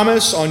you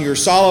promise on your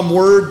solemn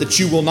word that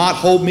you will not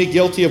hold me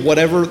guilty of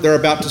whatever they're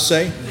about to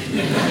say?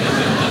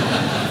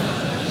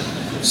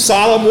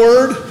 Solemn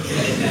word?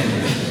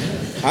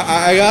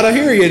 I gotta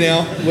hear you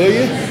now, will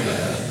you?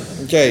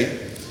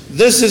 Okay,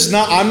 this is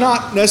not, I'm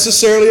not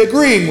necessarily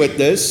agreeing with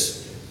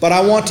this, but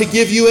I want to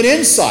give you an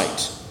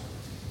insight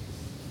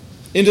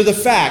into the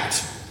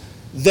fact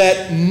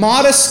that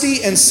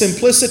modesty and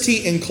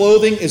simplicity in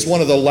clothing is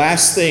one of the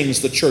last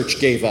things the church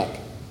gave up.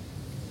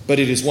 But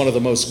it is one of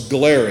the most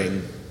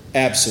glaring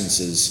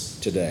absences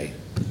today.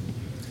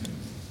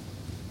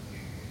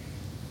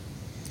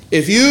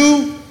 If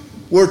you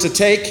were to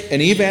take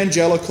an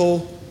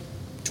evangelical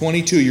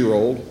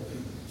 22-year-old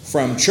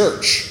from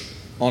church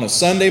on a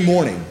Sunday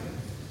morning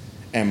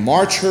and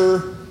march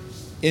her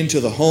into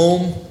the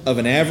home of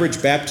an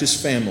average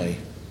Baptist family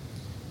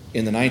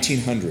in the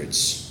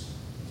 1900s,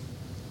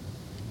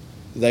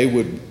 they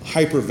would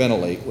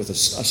hyperventilate with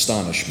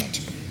astonishment.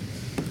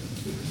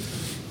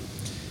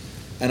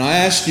 And I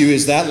ask you,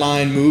 is that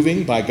line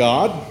moving by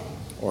God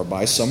or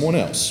by someone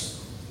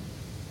else?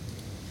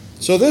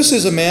 So this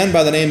is a man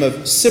by the name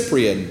of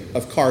Cyprian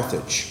of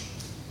Carthage.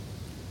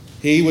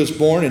 He was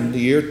born in the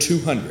year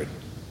 200.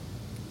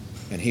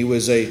 And he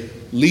was a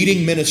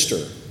leading minister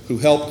who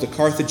helped the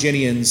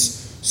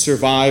Carthaginians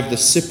survive the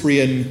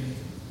Cyprian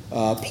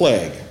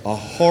plague, a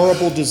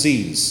horrible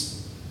disease.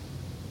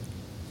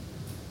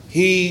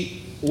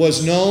 He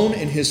was known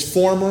in his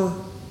former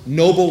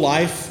noble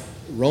life,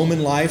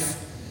 Roman life,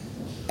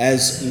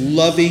 as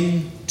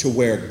loving to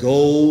wear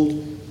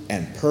gold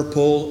and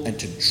purple and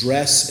to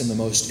dress in the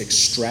most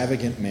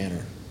extravagant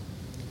manner.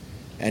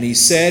 And he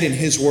said in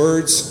his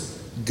words,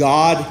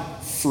 God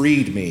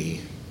freed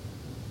me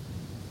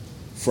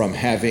from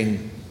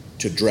having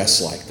to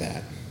dress like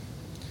that,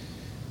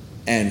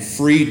 and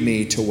freed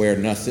me to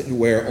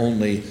wear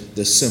only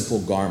the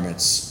simple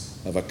garments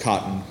of a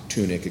cotton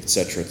tunic,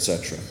 etc.,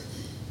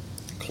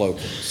 cloak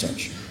and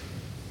such.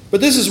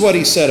 But this is what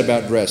he said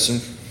about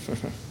dressing.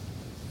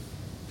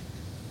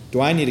 Do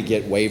I need to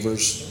get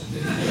waivers?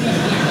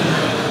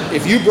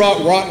 If you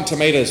brought rotten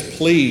tomatoes,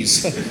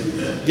 please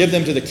give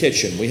them to the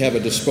kitchen. We have a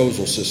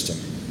disposal system.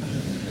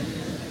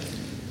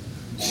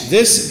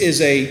 This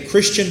is a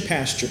Christian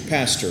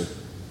pastor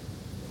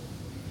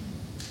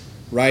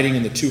writing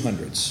in the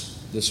 200s.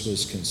 This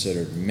was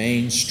considered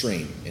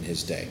mainstream in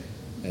his day,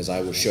 as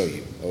I will show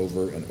you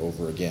over and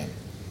over again.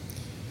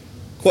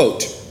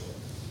 Quote,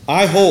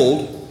 I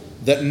hold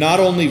that not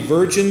only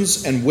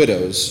virgins and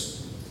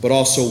widows, but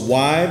also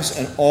wives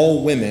and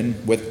all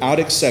women, without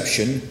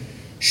exception,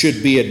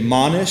 should be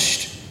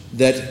admonished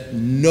that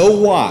no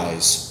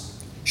wise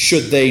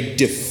should they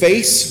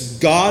deface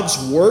God's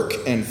work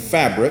and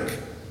fabric,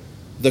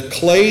 the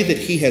clay that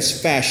he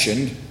has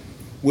fashioned,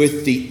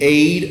 with the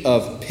aid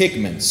of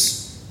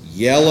pigments,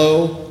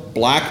 yellow,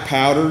 black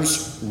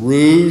powders,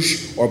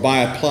 rouge, or by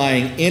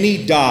applying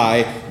any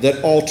dye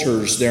that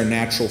alters their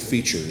natural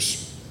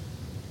features.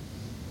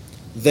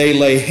 They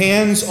lay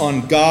hands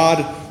on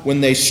God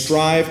when they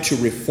strive to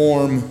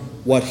reform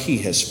what he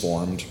has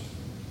formed.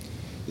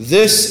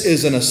 This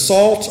is an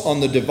assault on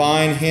the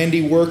divine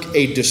handiwork,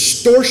 a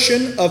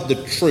distortion of the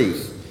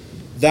truth.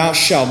 Thou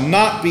shalt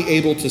not be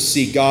able to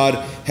see God,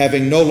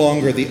 having no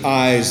longer the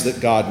eyes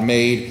that God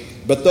made,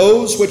 but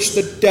those which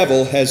the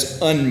devil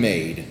has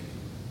unmade.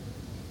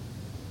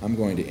 I'm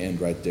going to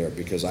end right there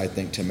because I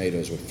think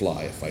tomatoes would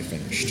fly if I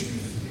finished.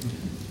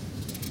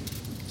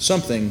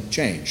 Something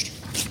changed.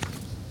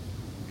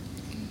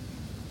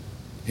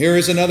 Here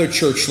is another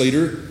church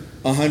leader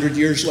 100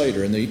 years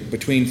later,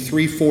 between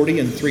 340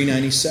 and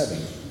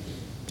 397.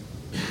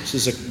 This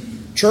is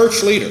a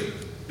church leader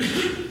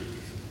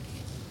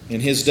in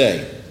his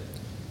day.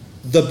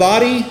 The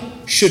body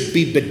should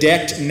be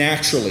bedecked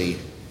naturally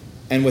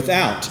and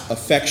without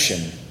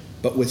affection,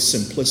 but with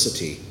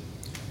simplicity,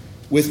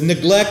 with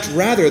neglect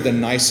rather than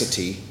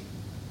nicety,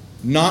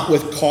 not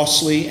with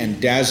costly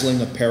and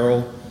dazzling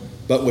apparel,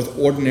 but with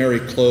ordinary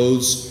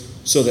clothes,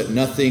 so that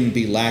nothing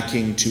be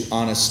lacking to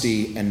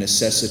honesty and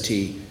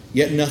necessity,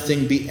 yet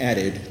nothing be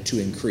added to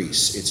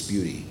increase its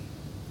beauty.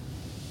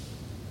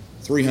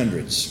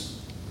 300s.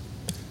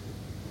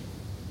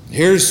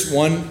 Here's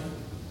one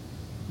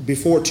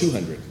before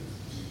 200.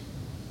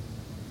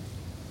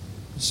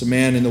 It's a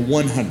man in the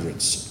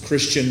 100s,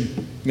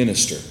 Christian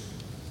minister.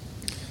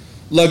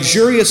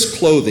 Luxurious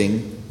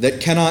clothing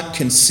that cannot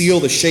conceal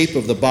the shape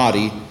of the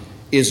body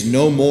is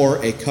no more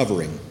a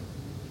covering.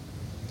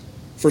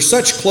 For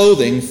such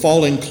clothing,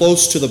 falling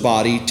close to the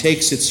body,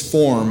 takes its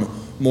form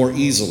more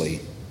easily.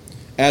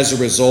 As a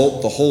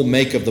result, the whole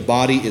make of the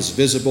body is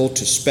visible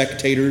to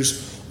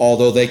spectators,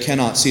 although they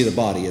cannot see the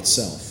body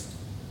itself.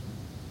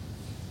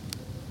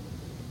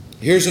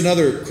 Here's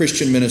another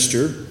Christian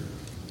minister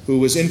who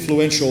was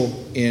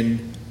influential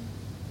in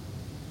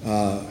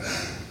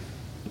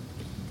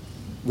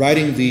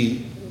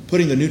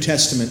putting the New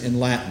Testament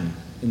in Latin,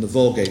 in the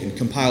Vulgate, and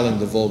compiling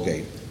the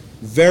Vulgate.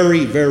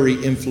 Very,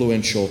 very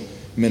influential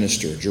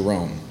minister,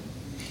 Jerome.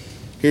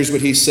 Here's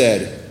what he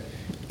said: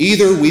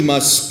 either we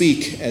must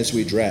speak as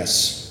we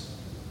dress,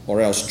 or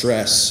else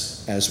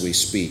dress as we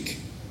speak.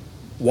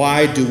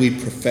 Why do we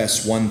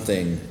profess one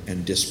thing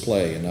and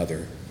display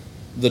another?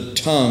 The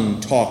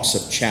tongue talks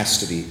of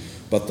chastity,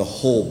 but the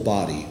whole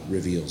body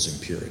reveals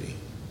impurity.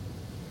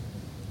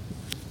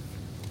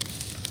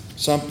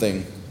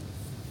 Something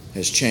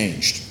has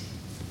changed.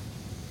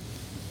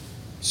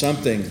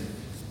 Something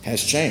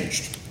has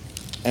changed.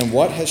 And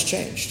what has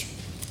changed?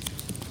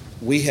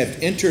 We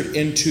have entered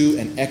into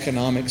an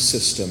economic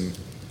system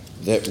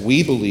that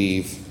we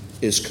believe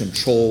is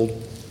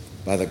controlled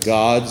by the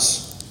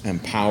gods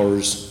and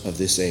powers of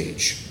this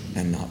age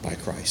and not by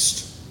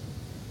Christ.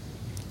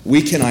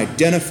 We can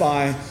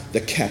identify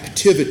the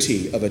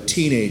captivity of a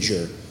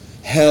teenager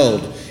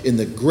held in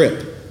the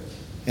grip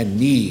and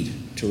need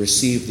to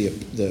receive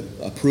the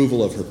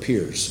approval of her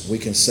peers. We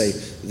can say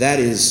that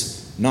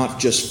is not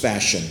just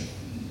fashion,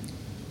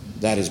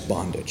 that is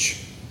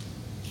bondage.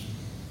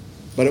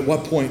 But at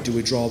what point do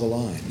we draw the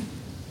line?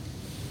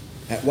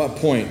 At what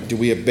point do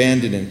we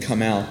abandon and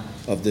come out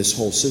of this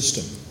whole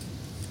system?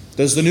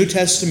 Does the New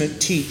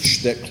Testament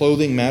teach that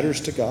clothing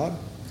matters to God?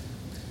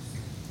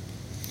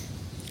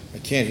 I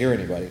can't hear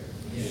anybody.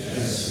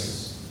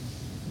 Yes.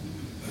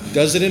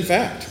 Does it in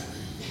fact?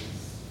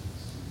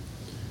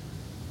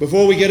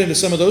 Before we get into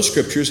some of those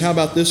scriptures, how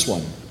about this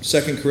one?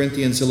 2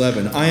 Corinthians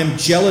 11. I am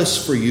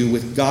jealous for you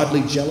with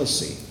godly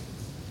jealousy.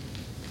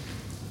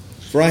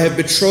 For I have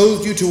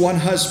betrothed you to one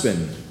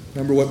husband.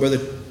 Remember what Brother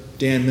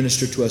Dan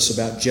ministered to us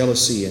about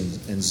jealousy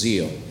and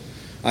zeal.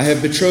 I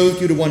have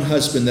betrothed you to one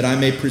husband, that I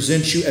may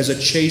present you as a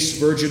chaste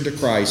virgin to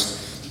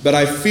Christ. But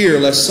I fear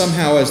lest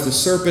somehow, as the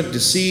serpent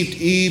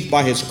deceived Eve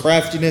by his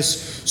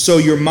craftiness, so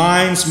your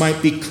minds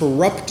might be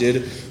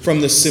corrupted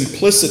from the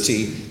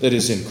simplicity that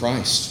is in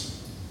Christ.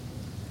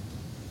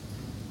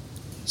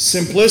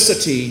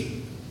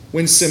 Simplicity,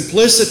 when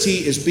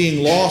simplicity is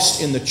being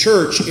lost in the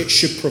church, it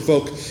should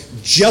provoke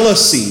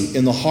jealousy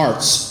in the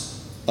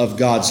hearts of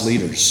God's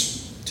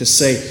leaders. To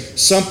say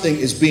something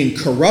is being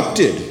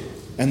corrupted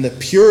and the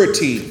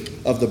purity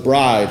of the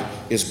bride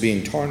is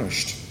being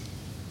tarnished.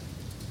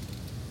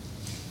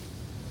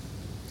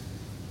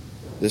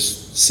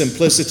 This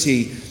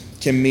simplicity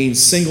can mean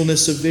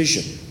singleness of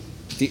vision,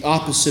 the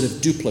opposite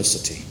of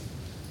duplicity.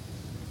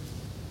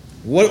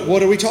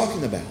 What are we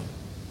talking about?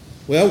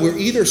 Well, we're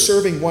either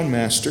serving one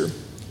master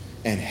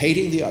and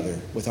hating the other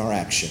with our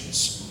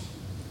actions,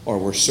 or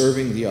we're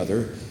serving the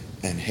other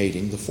and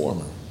hating the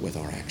former with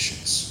our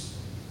actions.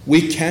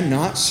 We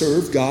cannot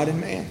serve God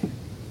and man.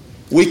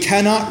 We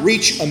cannot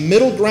reach a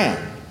middle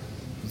ground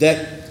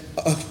that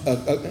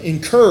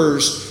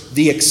incurs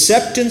the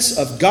acceptance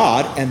of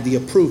God and the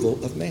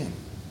approval of man.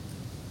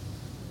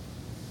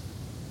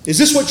 Is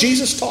this what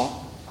Jesus taught?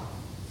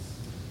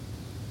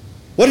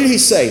 What did he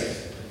say?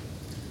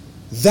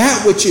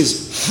 That which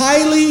is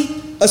highly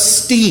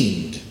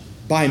esteemed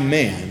by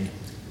man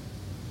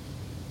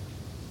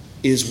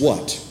is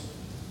what?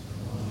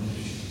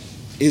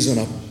 Is an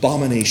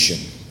abomination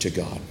to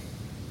God.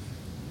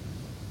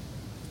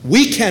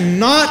 We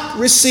cannot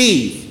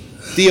receive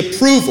the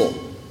approval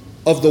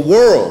of the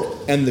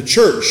world and the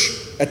church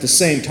at the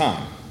same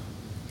time.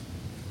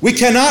 We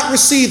cannot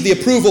receive the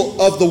approval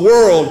of the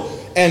world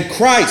and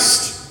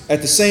Christ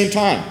at the same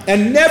time.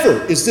 And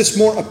never is this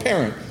more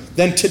apparent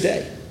than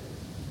today.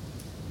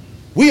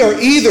 We are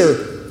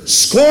either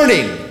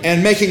scorning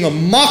and making a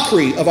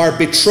mockery of our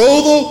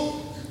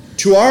betrothal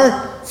to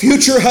our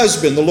future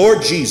husband, the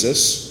Lord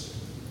Jesus,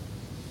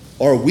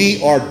 or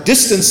we are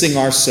distancing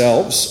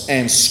ourselves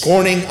and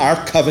scorning our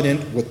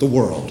covenant with the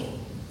world.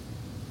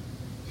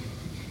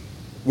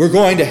 We're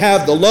going to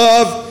have the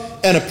love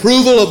and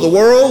approval of the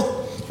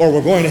world, or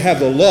we're going to have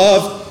the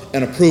love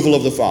and approval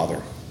of the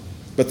Father.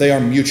 But they are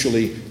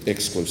mutually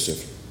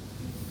exclusive.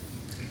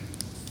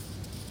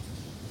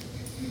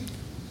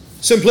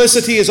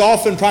 Simplicity is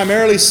often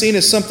primarily seen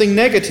as something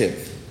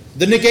negative,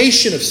 the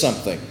negation of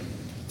something,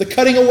 the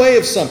cutting away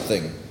of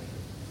something,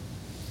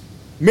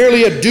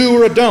 merely a do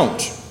or a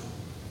don't.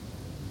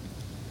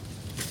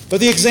 But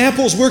the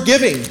examples we're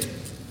giving,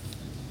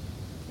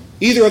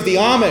 either of the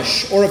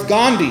Amish or of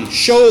Gandhi,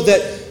 show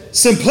that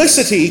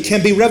simplicity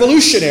can be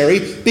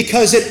revolutionary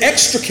because it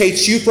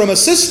extricates you from a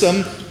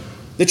system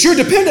that you're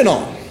dependent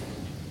on.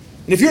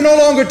 And if you're no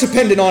longer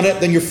dependent on it,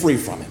 then you're free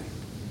from it.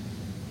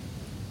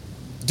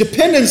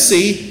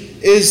 Dependency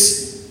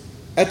is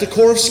at the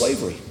core of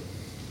slavery.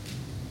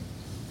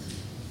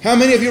 How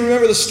many of you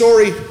remember the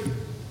story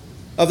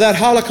of that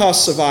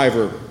Holocaust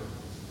survivor?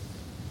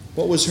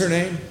 What was her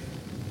name?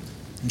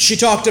 And she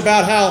talked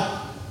about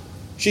how,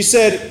 she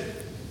said,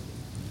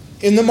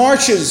 in the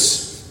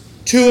marches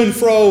to and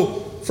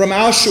fro from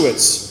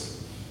Auschwitz,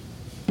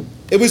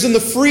 it was in the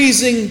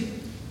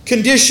freezing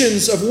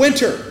conditions of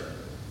winter,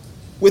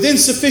 with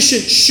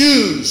insufficient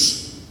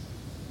shoes,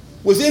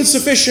 with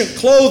insufficient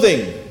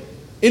clothing,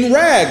 in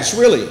rags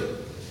really,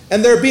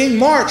 and they're being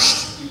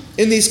marched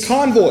in these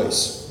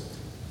convoys.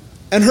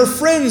 And her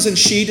friends and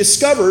she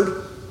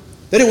discovered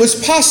that it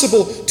was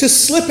possible to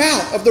slip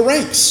out of the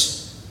ranks.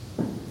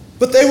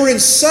 But they were in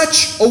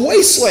such a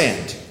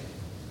wasteland,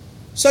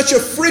 such a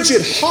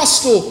frigid,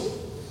 hostile,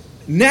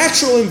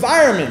 natural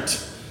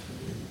environment,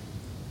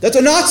 that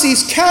the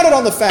Nazis counted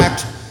on the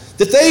fact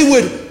that they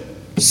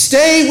would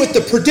stay with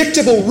the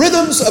predictable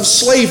rhythms of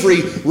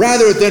slavery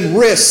rather than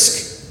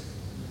risk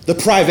the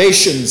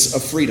privations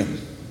of freedom.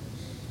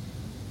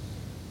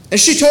 And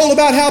she told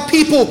about how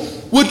people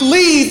would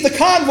leave the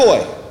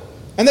convoy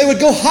and they would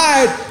go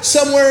hide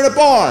somewhere in a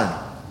barn.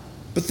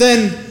 But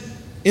then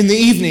in the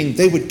evening,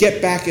 they would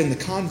get back in the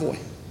convoy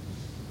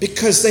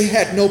because they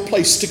had no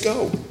place to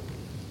go.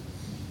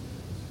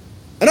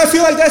 And I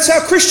feel like that's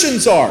how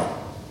Christians are.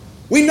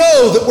 We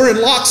know that we're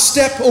in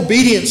lockstep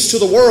obedience to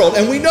the world,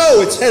 and we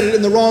know it's headed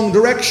in the wrong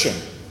direction.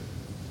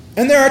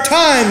 And there are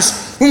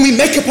times when we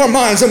make up our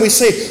minds and we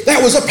say,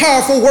 that was a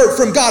powerful word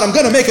from God, I'm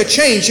going to make a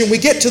change, and we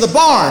get to the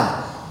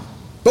barn.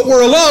 But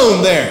we're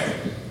alone there.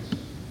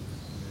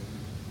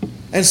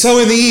 And so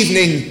in the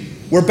evening,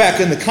 we're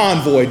back in the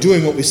convoy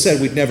doing what we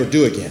said we'd never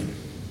do again.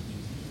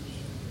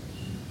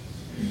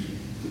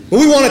 But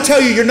we want to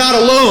tell you, you're not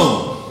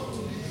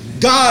alone.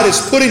 God is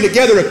putting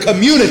together a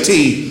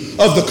community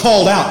of the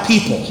called out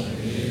people.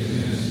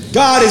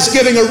 God is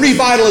giving a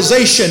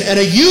revitalization and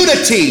a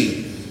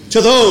unity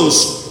to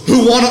those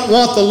who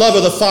want the love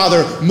of the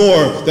Father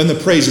more than the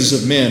praises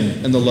of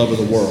men and the love of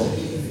the world.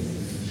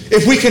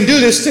 If we can do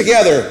this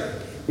together,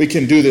 we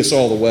can do this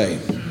all the way.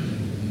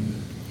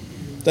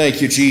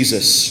 Thank you,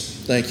 Jesus.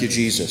 Thank you,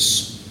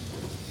 Jesus.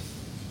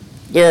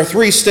 There are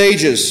 3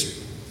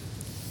 stages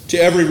to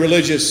every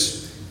religious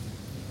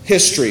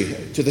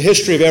to the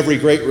history of every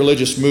great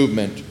religious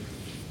movement,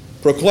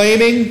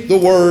 proclaiming the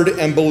word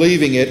and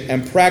believing it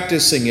and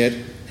practicing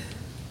it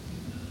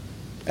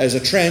as a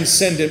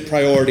transcendent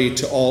priority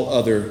to all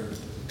other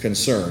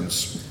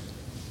concerns.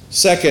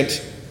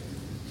 Second,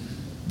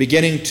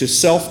 beginning to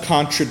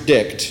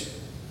self-contradict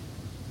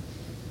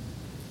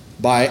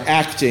by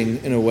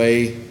acting in a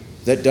way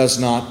that does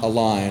not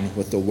align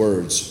with the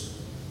words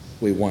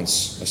we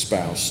once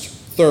espoused.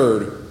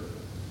 Third,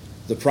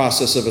 the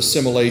process of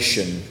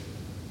assimilation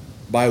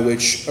by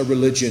which a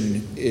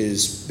religion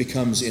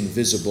becomes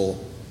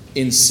invisible,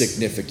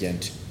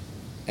 insignificant,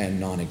 and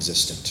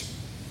non-existent.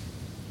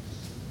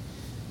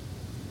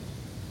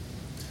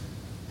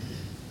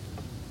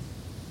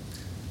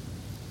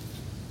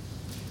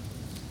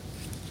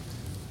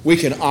 We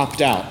can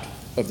opt out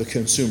of the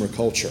consumer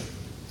culture.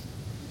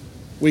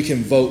 We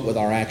can vote with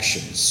our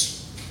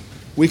actions.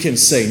 We can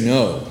say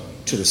no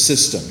to the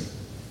system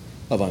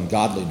of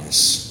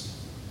ungodliness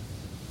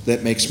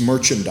that makes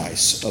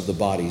merchandise of the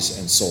bodies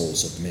and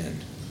souls of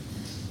men.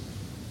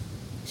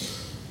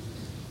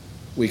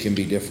 We can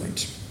be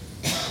different.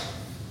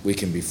 We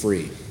can be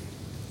free.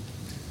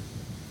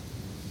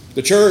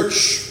 The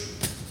church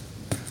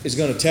is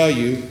going to tell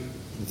you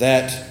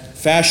that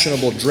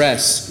fashionable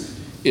dress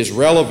is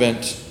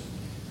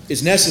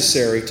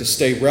necessary to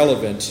stay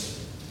relevant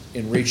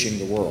in reaching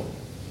the world.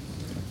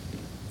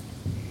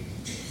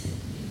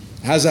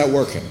 How's that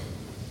working?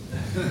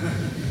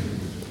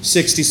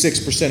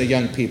 66% of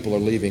young people are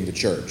leaving the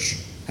church.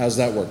 How's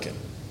that working?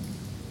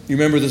 You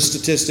remember the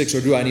statistics,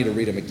 or do I need to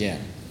read them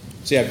again?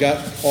 See, I've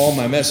got all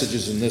my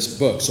messages in this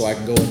book, so I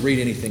can go and read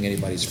anything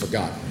anybody's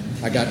forgotten.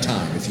 I got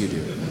time if you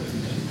do.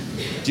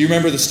 Do you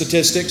remember the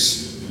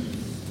statistics?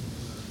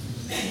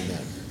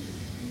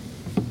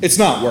 It's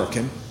not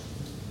working.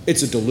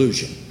 It's a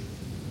delusion.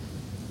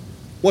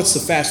 What's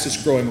the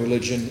fastest growing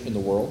religion in the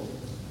world?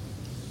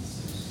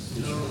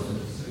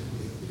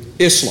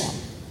 Islam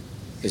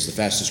is the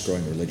fastest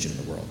growing religion in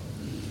the world.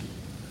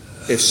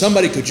 If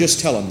somebody could just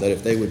tell them that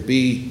if they would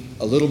be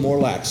a little more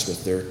lax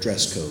with their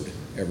dress code,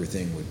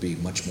 everything would be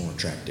much more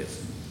attractive.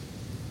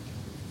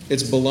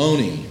 It's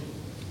baloney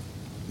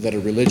that a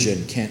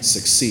religion can't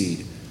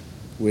succeed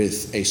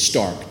with a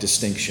stark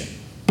distinction.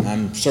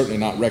 I'm certainly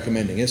not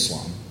recommending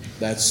Islam.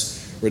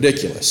 That's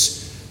ridiculous.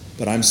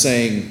 But I'm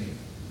saying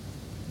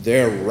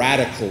their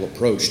radical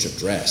approach to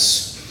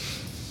dress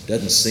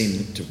doesn't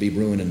seem to be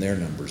ruining their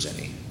numbers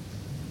any.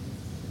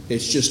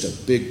 It's just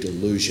a big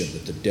delusion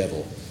that the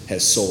devil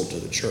has sold to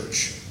the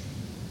church,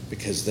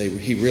 because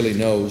he really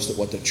knows that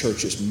what the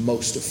church is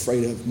most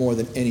afraid of more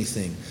than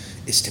anything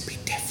is to be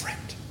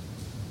different.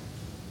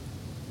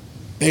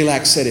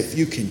 Balak said, if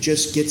you can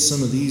just get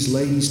some of these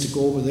ladies to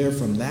go over there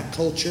from that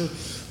culture,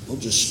 we'll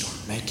just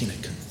start making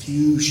a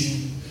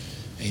confusion.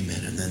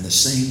 Amen. And then the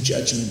same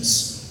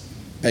judgments,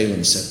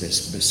 Balaam said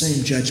this, the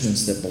same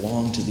judgments that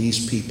belong to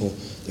these people,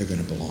 they're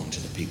going to belong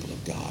to the people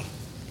of God.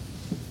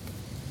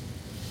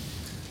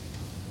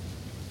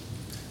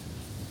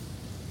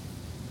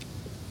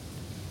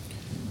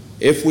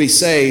 If we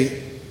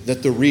say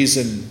that the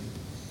reason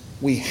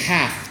we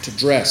have to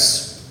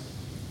dress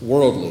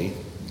worldly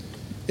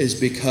is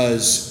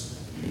because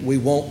we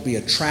won't be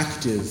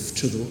attractive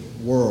to the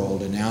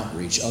world in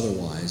outreach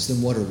otherwise,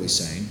 then what are we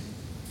saying?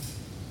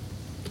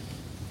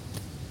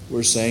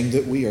 We're saying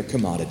that we are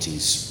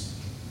commodities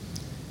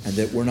and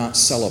that we're not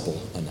sellable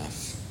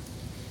enough.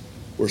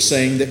 We're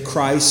saying that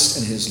Christ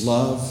and his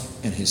love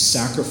and his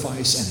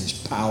sacrifice and his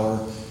power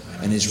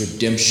and his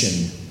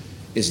redemption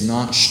is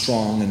not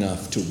strong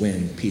enough to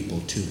win people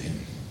to him.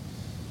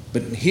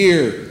 But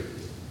here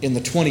in the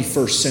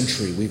 21st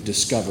century, we've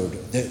discovered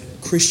that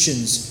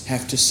Christians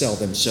have to sell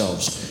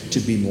themselves to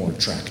be more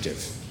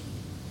attractive.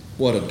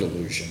 What a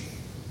delusion.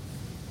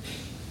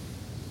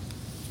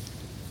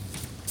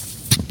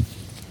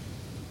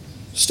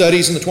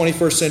 Studies in the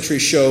 21st century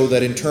show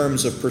that in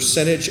terms of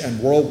percentage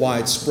and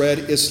worldwide spread,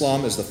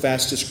 Islam is the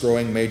fastest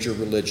growing major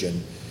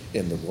religion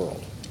in the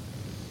world.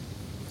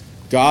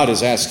 God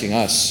is asking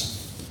us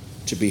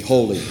to be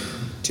holy,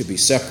 to be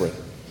separate.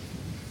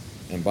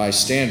 And by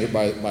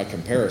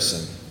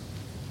comparison,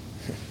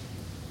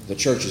 the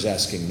church is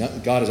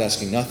God is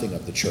asking nothing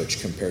of the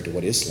church compared to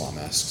what Islam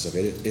asks of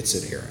its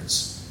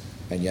adherents.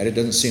 And yet it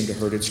doesn't seem to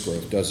hurt its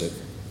growth, does it?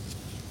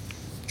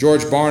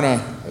 George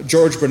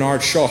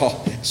Bernard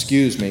Shaw,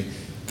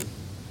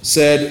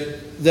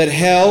 said that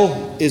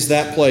hell is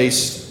that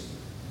place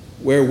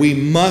where we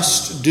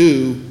must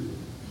do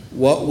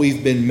what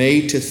we've been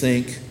made to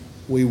think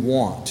we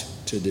want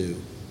to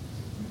do.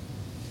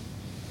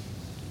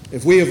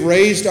 If we have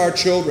raised our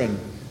children,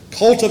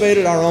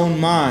 cultivated our own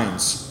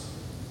minds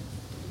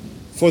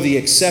for the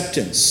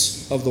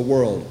acceptance of the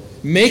world,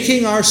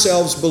 making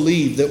ourselves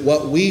believe that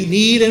what we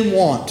need and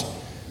want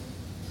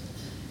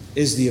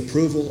is the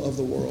approval of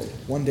the world,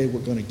 one day we're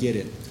going to get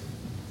it,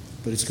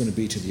 but it's going to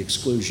be to the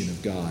exclusion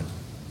of God.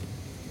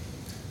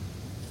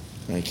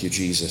 Thank you,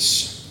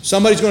 Jesus.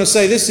 Somebody's going to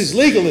say, this is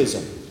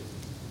legalism.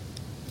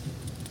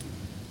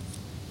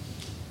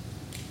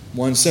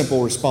 One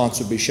simple response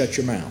would be, shut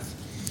your mouth.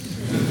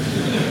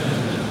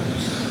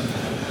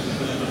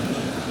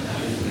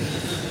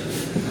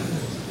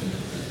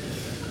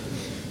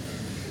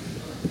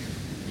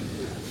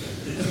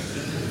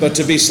 But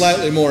to be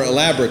slightly more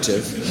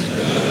elaborative,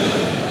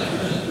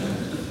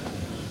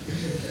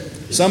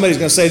 somebody's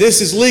going to say, this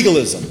is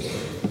legalism.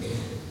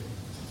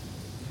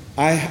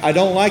 I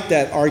don't like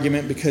that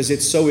argument because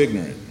it's so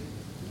ignorant.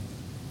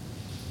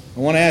 I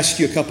want to ask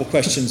you a couple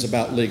questions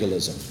about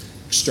legalism,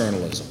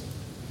 externalism.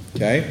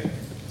 Okay?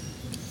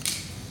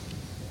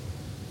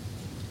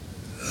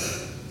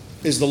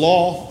 Is the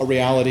law a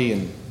reality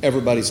in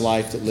everybody's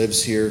life that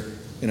lives here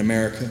in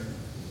America?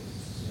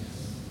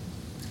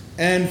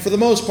 And for the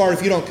most part,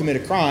 if you don't commit a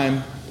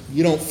crime,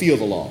 you don't feel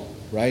the law,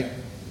 right?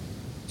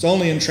 It's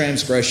only in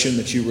transgression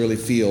that you really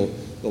feel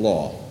the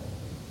law.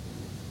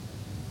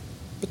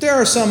 But there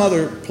are some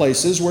other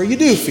places where you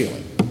do feel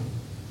it.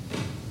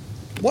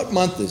 What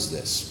month is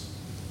this?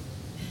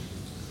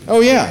 Oh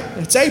yeah,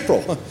 it's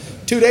April.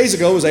 2 days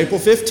ago was April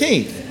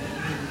 15th.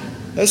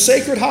 A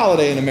sacred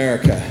holiday in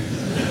America.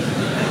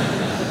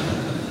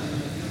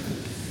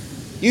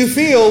 You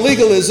feel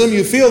legalism,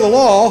 you feel the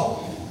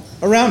law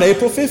around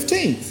April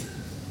 15th.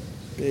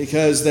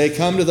 Because they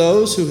come to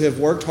those who have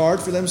worked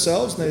hard for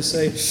themselves and they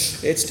say,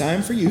 it's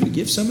time for you to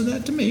give some of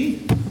that to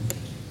me.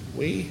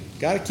 We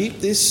got to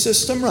keep this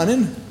system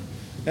running.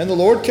 And the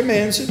Lord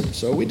commands it,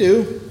 so we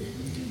do.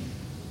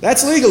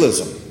 That's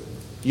legalism.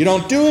 You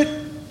don't do it,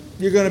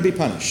 you're going to be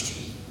punished.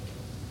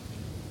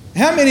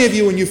 How many of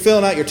you, when you're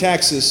filling out your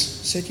taxes,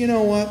 said, you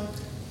know what?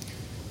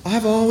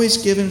 I've always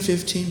given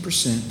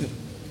 15%, but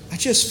I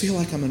just feel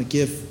like I'm going to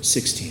give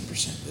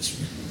 16% this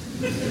year.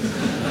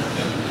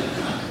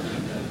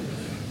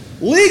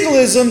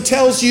 Legalism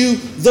tells you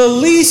the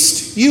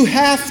least you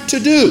have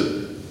to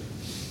do.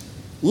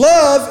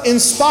 Love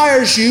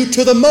inspires you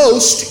to the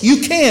most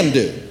you can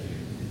do.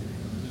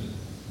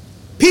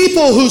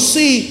 People who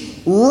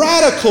see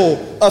radical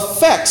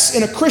effects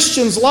in a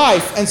Christian's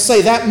life and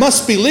say that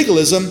must be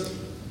legalism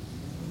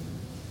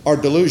are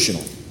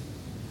delusional.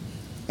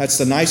 That's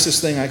the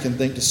nicest thing I can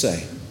think to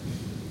say.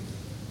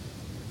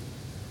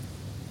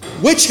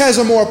 Which has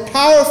a more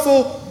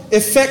powerful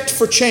effect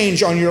for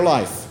change on your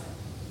life?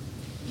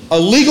 A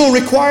legal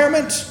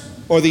requirement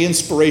or the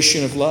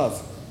inspiration of love?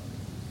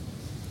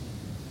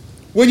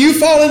 When you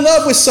fall in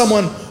love with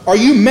someone, are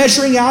you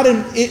measuring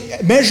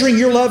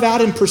your love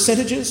out in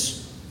percentages?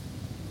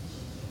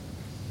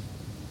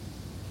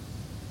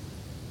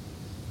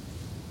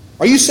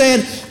 Are you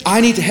saying,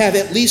 I need to have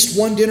at least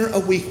one dinner a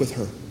week with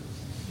her?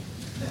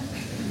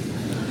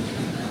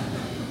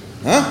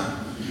 Huh?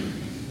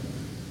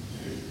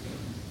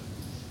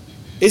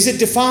 Is it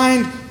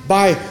defined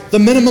by the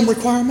minimum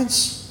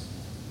requirements?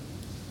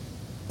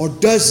 Or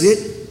does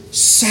it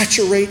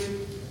saturate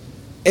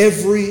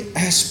every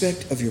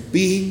aspect of your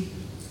being?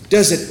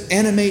 Does it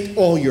animate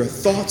all your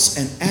thoughts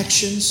and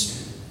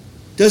actions?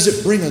 Does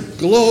it bring a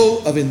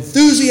glow of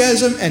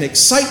enthusiasm and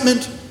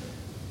excitement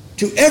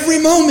to every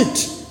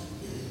moment?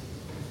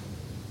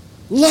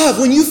 Love,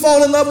 when you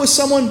fall in love with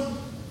someone,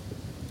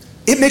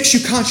 it makes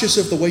you conscious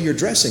of the way you're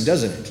dressing,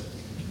 doesn't it?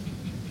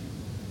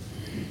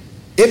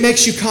 It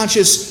makes you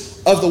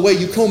conscious of the way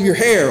you comb your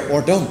hair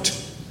or don't.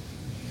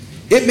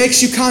 It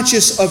makes you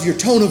conscious of your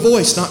tone of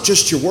voice, not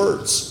just your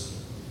words.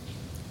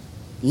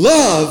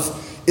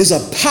 Love is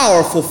a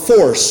powerful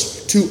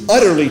force to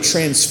utterly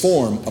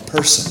transform a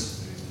person.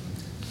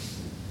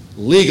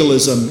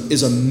 Legalism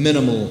is a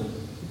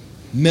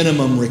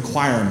minimum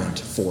requirement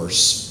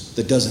force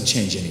that doesn't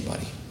change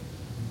anybody.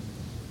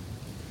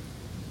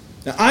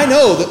 Now, I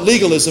know that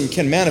legalism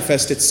can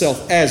manifest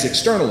itself as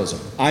externalism.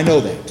 I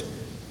know that.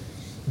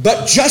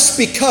 But just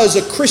because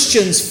a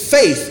Christian's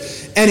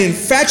faith and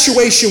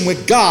infatuation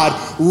with God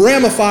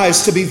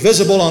ramifies to be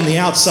visible on the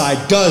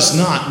outside does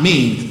not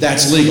mean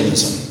that's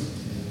legalism.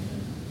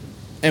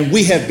 And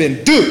we have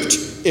been duped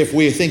if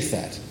we think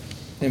that.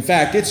 In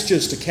fact, it's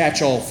just a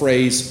catch-all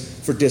phrase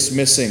for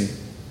dismissing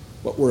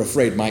what we're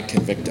afraid might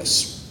convict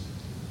us.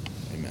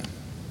 Amen.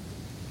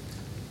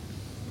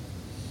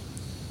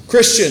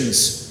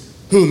 Christians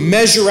who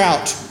measure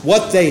out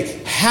what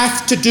they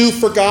have to do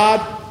for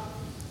God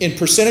in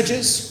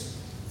percentages,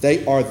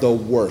 they are the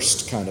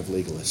worst kind of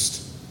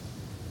legalist.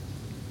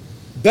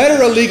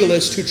 Better a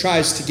legalist who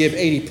tries to give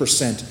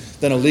 80%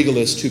 than a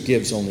legalist who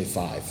gives only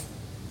 5%.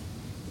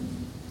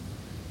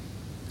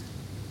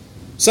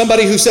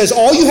 Somebody who says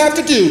all you have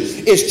to do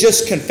is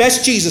just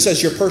confess Jesus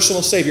as your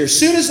personal Savior. As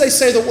soon as they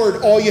say the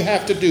word all you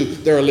have to do,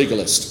 they're a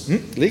legalist.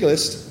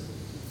 Legalist.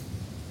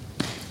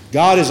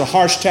 God is a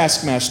harsh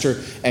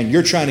taskmaster, and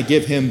you're trying to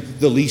give him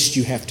the least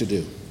you have to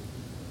do.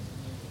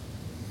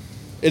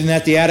 Isn't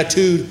that the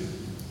attitude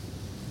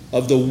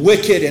of the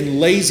wicked and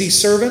lazy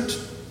servant?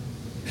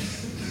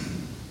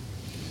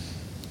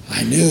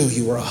 I knew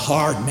you were a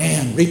hard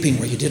man, reaping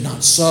where you did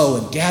not sow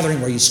and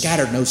gathering where you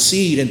scattered no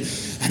seed,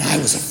 and I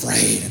was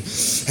afraid.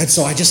 And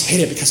so I just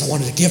hid it because I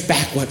wanted to give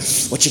back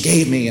what you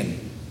gave me. And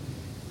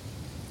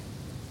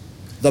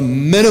the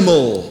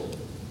minimal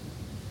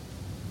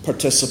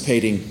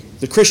participating,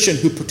 the Christian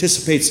who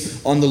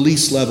participates on the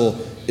least level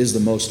is the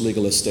most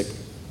legalistic.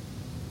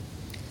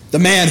 The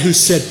man who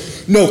said,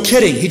 no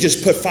kidding, he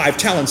just put 5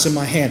 talents in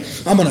my hand.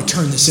 I'm going to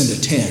turn this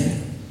into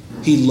 10.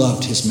 He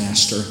loved his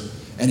master,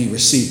 and he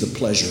received the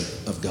pleasure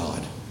of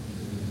God.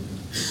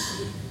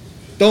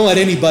 Don't let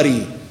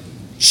anybody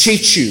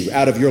cheat you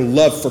out of your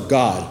love for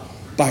God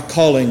by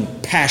calling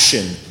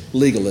passion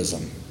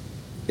legalism.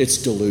 It's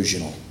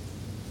delusional.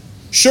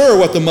 Sure,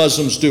 what the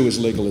Muslims do is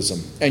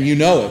legalism, and you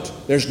know it.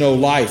 There's no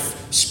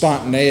life,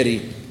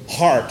 spontaneity,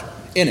 heart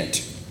in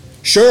it.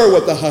 Sure,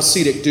 what the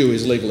Hasidic do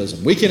is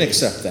legalism. We can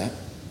accept that.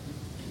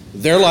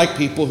 They're like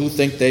people who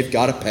think they've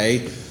got to pay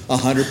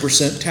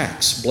 100%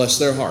 tax. Bless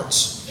their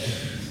hearts.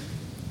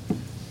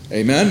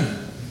 Amen?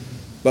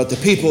 But the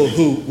people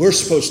who we're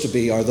supposed to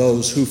be are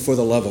those who, for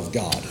the love of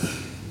God,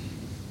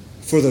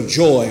 for the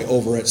joy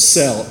over it,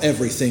 sell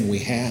everything we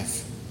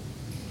have.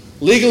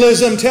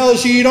 Legalism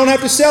tells you don't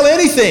have to sell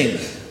anything.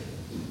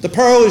 The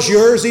pearl is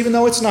yours even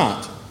though it's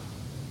not.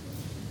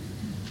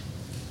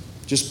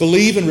 Just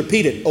believe and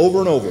repeat it over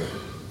and over.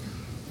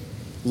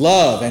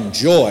 Love and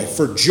joy,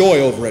 for joy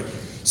over it,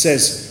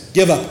 says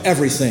give up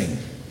everything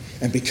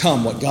and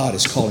become what God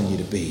is calling you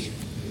to be.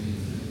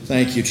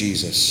 Thank you,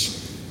 Jesus.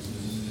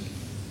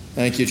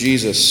 Thank you,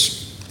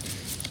 Jesus.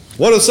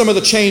 What are some of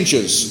the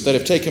changes that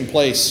have taken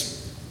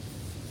place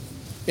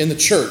in the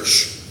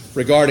church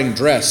regarding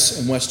dress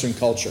in Western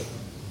culture?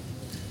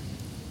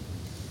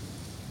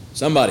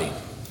 Somebody.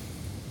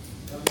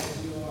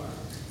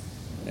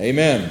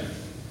 Amen.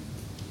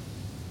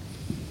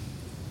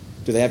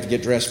 Do they have to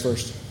get dressed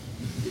first?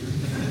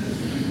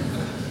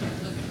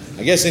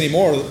 I guess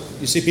anymore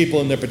you see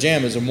people in their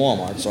pajamas in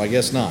Walmart, so I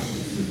guess not.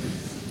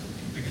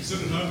 They can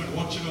sit at home and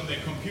watch it on their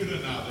computer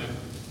now. They don't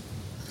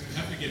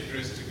have to get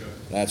dressed to go.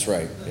 That's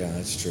right. Yeah,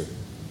 that's true.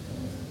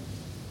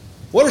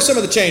 What are some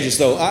of the changes,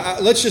 though?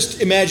 Let's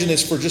just imagine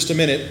this for just a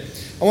minute.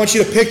 I want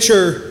you to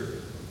picture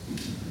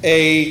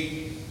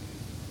a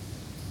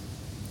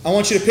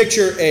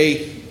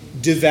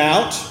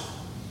devout,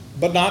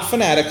 but not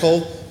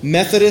fanatical,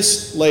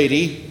 Methodist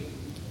lady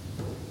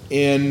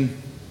in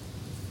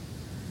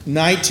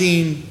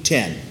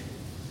 1910.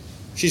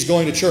 She's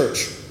going to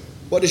church.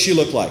 What does she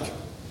look like?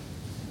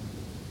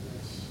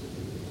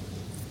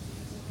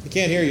 I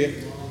can't hear you.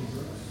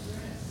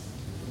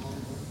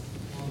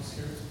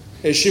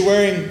 Is she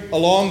wearing a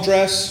long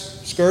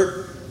dress,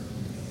 skirt?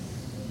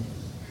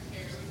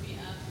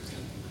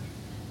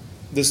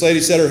 This lady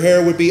said her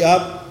hair would be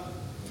up.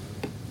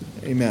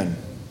 Amen.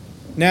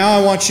 Now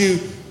I want you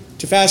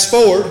to fast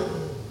forward.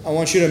 I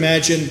want you to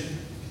imagine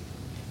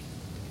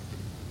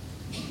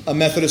a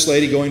Methodist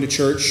lady going to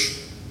church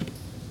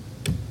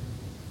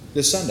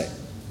this Sunday.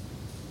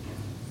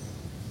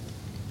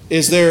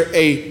 Is there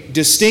a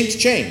distinct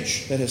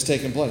change that has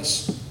taken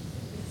place?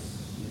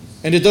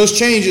 And did those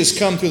changes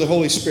come through the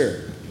Holy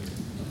Spirit?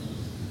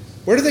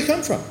 Where did they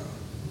come from?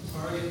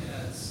 Target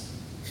ads.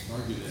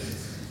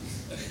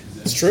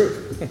 It's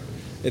true.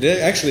 It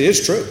actually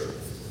is true.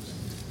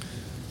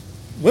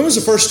 When was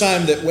the first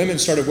time that women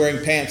started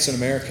wearing pants in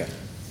America?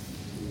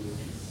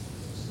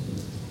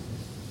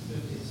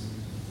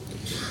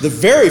 The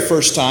very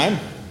first time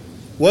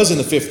was in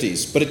the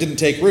 50s, but it didn't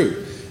take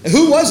root. And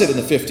who was it in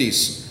the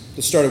 50s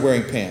that started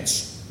wearing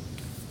pants?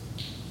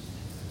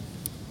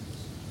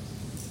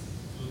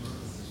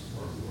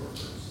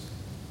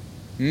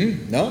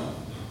 No.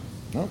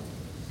 It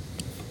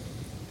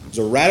was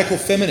a radical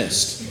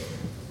feminist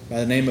by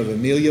the name of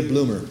Amelia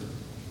Bloomer.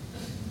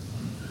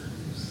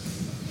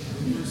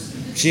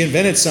 She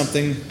invented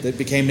something that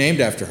became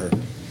named after her.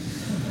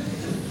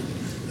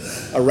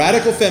 A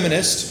radical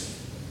feminist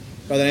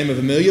by the name of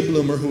Amelia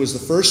Bloomer, who was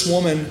the first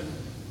woman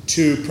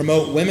to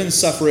promote women's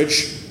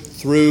suffrage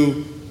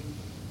through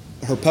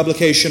her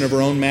publication of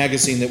her own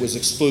magazine that was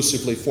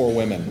exclusively for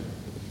women.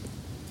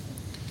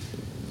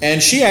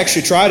 And she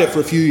actually tried it for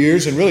a few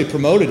years and really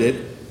promoted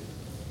it,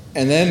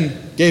 and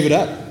then gave it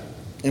up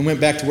and went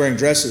back to wearing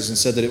dresses and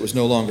said that it was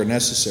no longer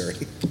necessary.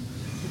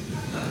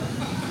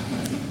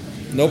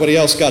 Nobody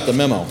else got the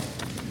memo.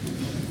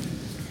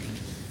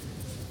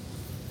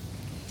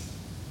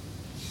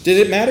 Did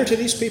it matter to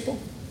these people?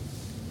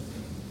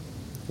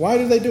 Why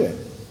did they do it?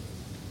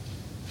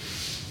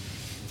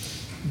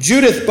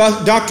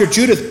 Dr.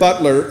 Judith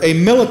Butler, a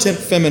militant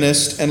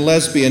feminist and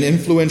lesbian,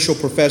 influential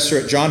professor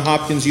at Johns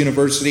Hopkins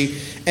University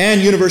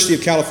and University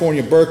of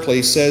California,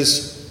 Berkeley,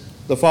 says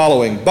the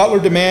following: Butler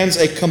demands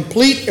a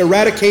complete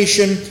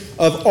eradication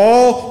of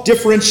all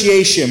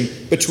differentiation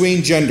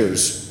between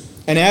genders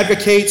and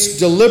advocates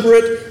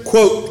deliberate,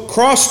 quote,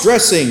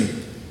 cross-dressing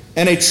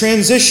and a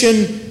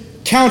transition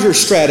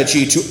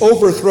counter-strategy to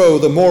overthrow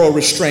the moral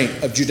restraint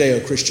of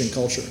Judeo-Christian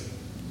culture.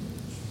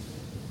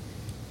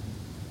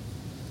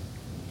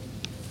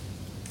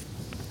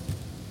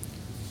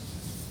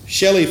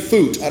 Shelley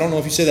Foote, I don't know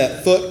if you say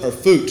that Foot or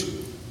Foot,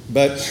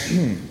 but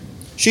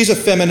she's a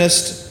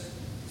feminist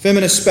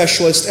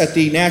specialist at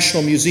the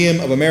National Museum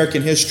of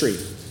American History.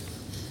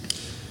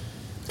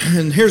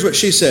 And here's what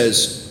she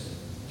says.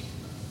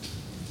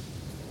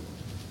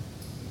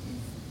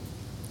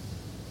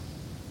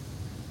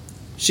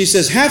 She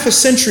says, half a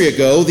century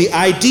ago, the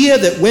idea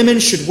that women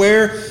should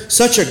wear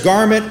such a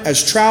garment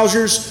as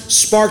trousers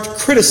sparked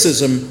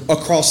criticism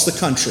across the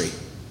country.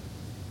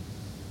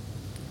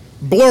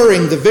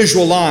 blurring the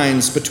visual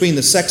lines between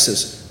the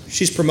sexes.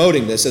 She's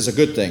promoting this as a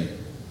good thing.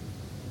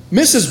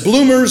 Mrs.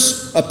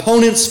 Bloomer's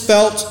opponents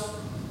felt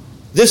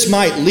this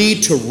might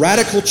lead to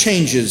radical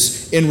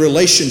changes in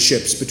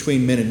relationships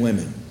between men and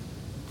women.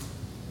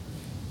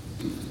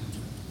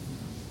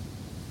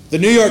 The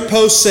New York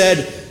Post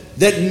said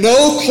that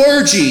no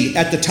clergy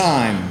at the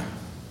time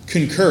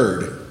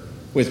concurred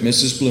with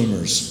Mrs.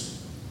 Bloomer's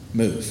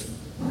move.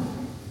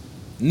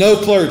 No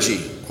clergy,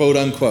 quote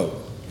unquote.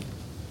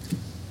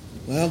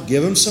 Well,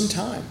 give them some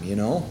time, you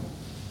know.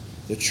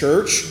 The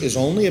church is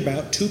only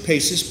about 2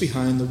 paces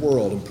behind the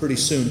world, and pretty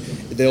soon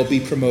they'll be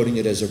promoting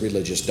it as a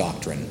religious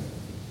doctrine.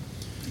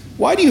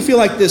 Why do you feel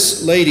like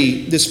this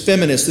lady, this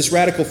feminist, this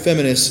radical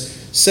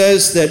feminist,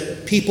 says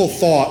that people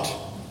thought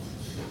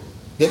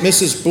that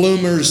Mrs.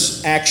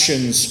 Bloomer's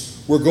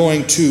actions were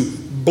going to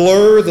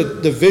blur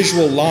the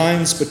visual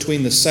lines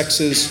between the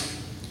sexes?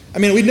 I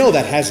mean, we know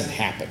that hasn't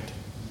happened.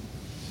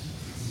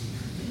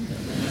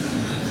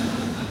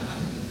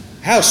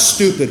 How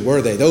stupid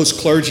were they? Those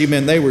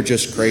clergymen, they were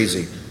just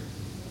crazy.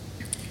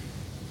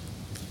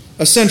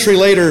 A century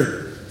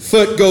later,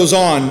 Foote goes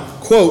on,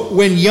 quote,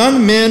 "When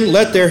young men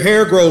let their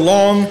hair grow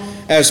long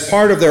as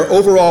part of their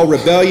overall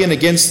rebellion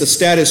against the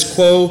status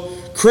quo,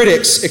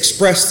 critics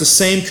express the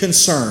same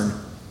concern."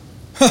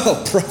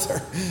 Oh,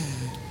 brother,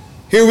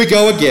 here we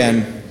go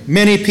again.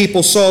 Many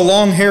people saw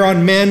long hair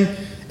on men,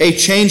 a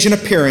change in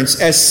appearance,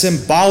 as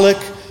symbolic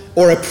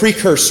or a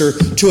precursor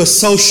to a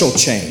social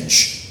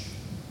change.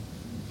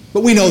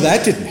 But we know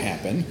that didn't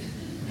happen.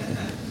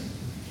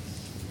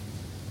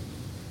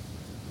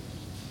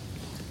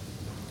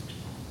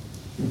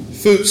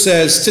 Foote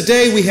says,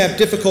 "Today we have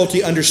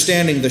difficulty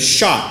understanding the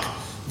shock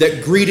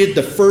that greeted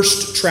the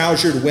first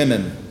trousered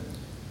women.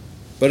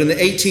 But in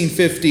the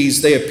 1850s,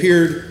 they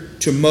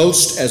appeared to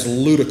most as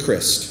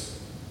ludicrous,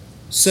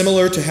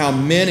 similar to how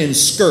men in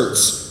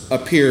skirts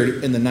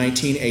appeared in the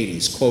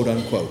 1980s, quote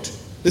unquote."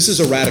 This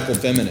is a radical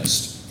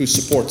feminist who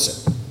supports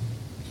it.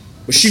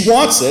 But she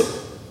wants it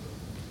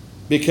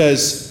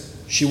because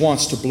she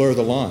wants to blur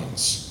the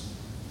lines.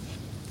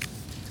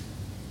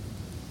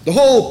 The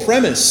whole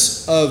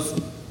premise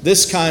of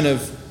this kind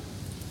of,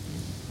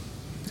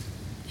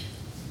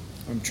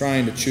 I'm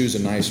trying to choose a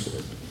nice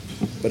word,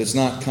 but it's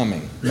not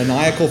coming,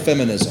 maniacal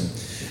feminism.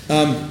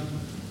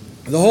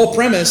 The whole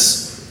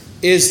premise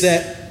is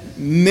that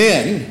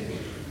men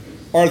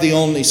are the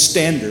only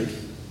standard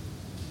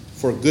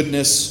for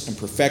goodness and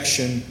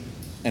perfection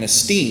and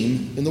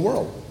esteem in the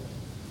world.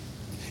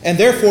 And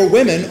therefore,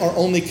 women are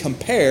only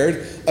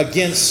compared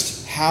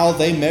against how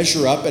they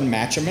measure up and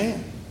match a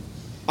man.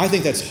 I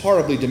think that's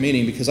horribly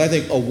demeaning, because I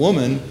think a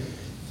woman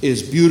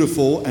is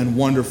beautiful and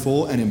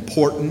wonderful and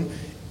important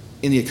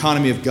in the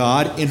economy of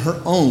God in her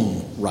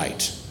own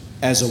right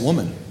as a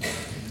woman.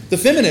 The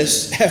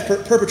feminists have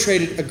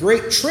perpetrated a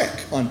great trick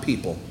on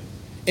people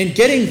in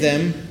getting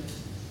them,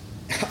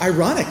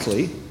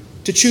 ironically,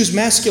 to choose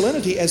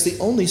masculinity as the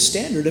only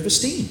standard of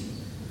esteem.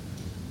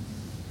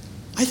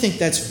 I think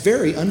that's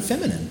very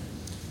unfeminine.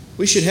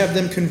 We should have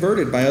them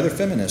converted by other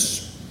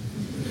feminists.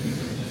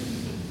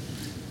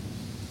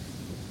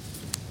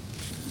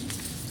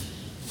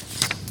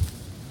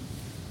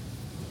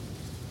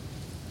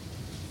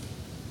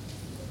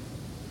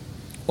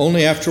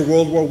 Only after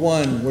World War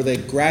I were they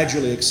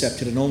gradually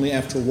accepted, and only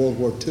after World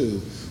War II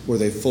were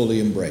they fully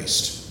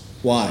embraced.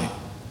 Why?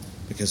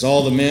 Because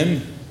all the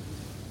men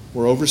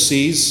were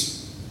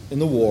overseas in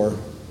the war,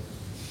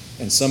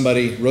 and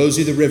somebody,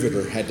 Rosie the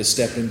Riveter, had to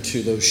step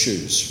into those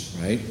shoes,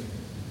 right?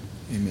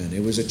 Amen.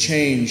 It was a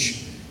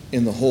change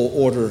in the whole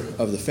order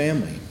of the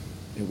family.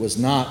 It was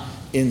not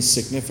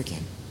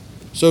insignificant.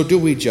 So do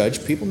we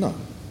judge people? No.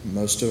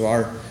 Most of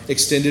our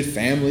extended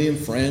family and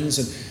friends.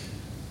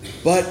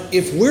 But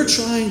if we're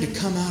trying to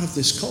come out of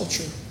this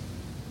culture,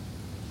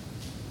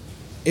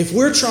 if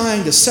we're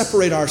trying to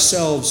separate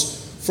ourselves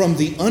from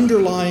the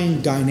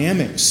underlying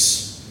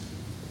dynamics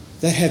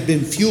that have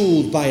been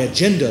fueled by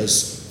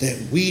agendas that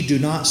we do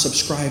not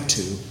subscribe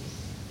to,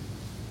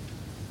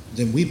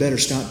 then we better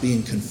stop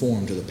being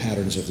conformed to the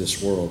patterns of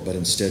this world, but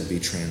instead be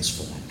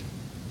transformed.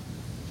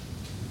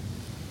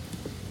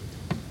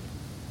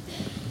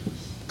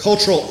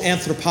 Cultural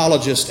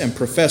anthropologist and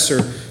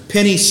professor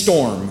Penny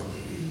Storm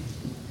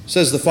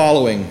says the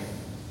following: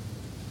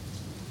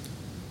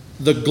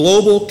 "The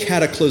global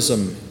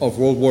cataclysm of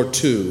World War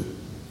II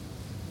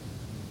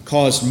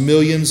caused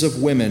millions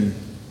of women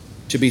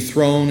to be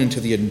thrown into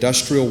the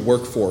industrial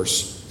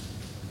workforce.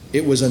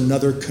 It was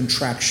another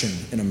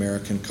contraction in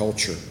American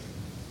culture."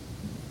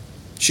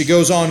 She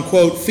goes on,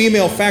 quote,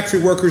 "Female factory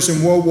workers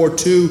in World War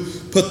II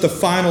put the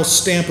final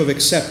stamp of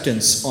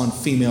acceptance on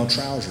female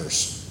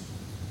trousers."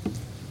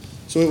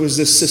 So it was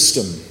this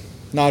system,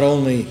 not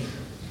only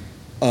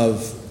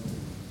of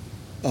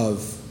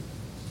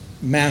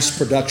mass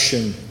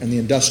production and the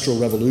Industrial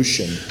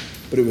Revolution,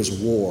 but it was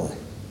war,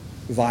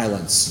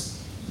 violence,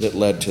 that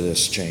led to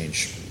this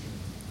change.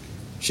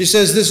 She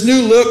says, "This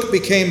new look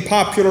became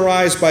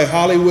popularized by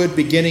Hollywood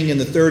beginning in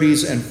the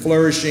 30s and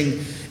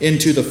flourishing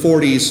into the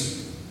 40s,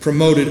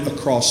 promoted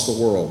across the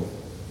world.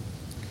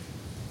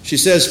 She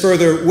says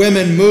further,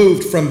 women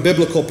moved from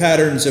biblical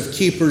patterns of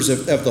keepers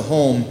of the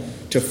home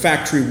to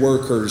factory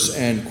workers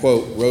and,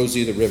 quote,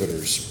 Rosie the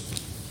Riveters.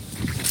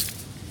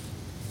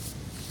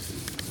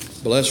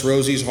 Bless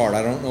Rosie's heart.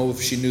 I don't know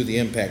if she knew the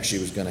impact she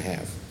was going to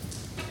have.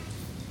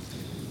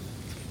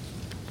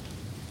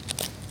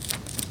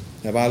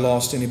 Have I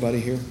lost anybody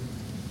here?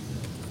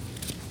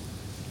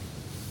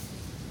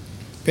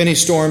 Penny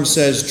Storm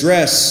says,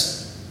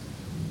 dress,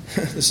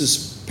 this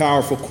is a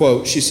powerful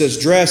quote. She says,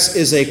 dress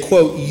is a,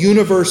 quote,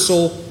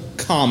 universal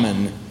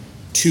common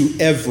to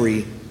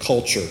every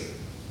culture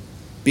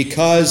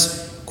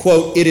because,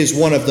 quote, it is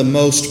one of the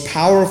most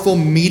powerful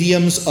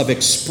mediums of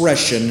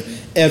expression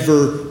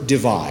ever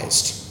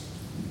devised.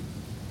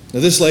 Now,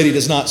 this lady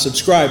does not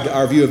subscribe to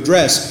our view of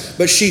dress,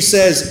 but she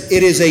says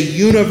it is a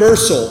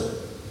universal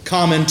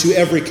common to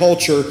every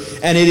culture,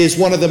 and it is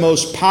one of the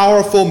most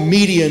powerful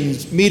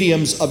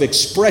mediums of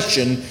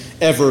expression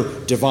ever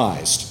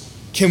devised.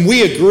 Can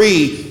we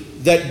agree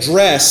that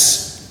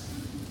dress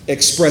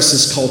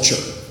expresses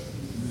culture?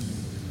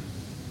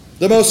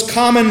 The most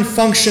common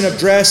function of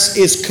dress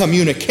is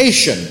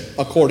communication,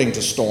 according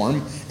to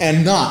Storm,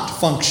 and not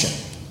function.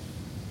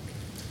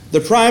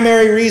 The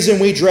primary reason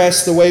we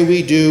dress the way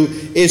we do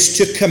is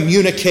to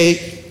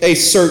communicate a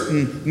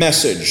certain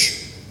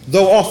message,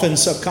 though often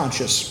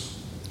subconscious.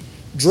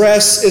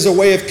 Dress is a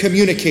way of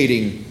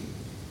communicating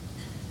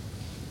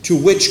to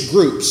which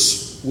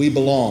groups we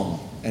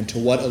belong and to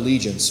what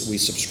allegiance we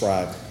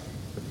subscribe.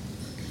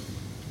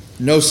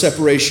 No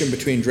separation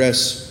between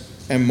dress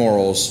and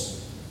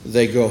morals.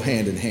 They go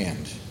hand in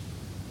hand.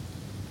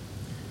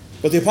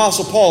 But the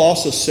Apostle Paul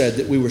also said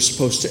that we were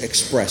supposed to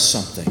express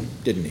something,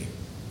 didn't he?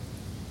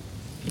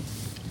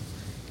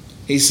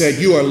 He said,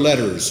 you are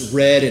letters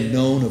read and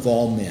known of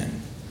all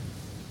men.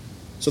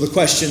 So the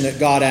question that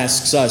God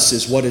asks us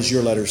is, what does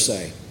your letter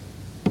say?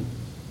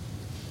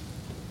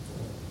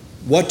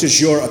 What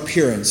does your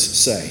appearance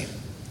say?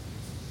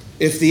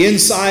 If the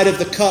inside of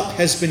the cup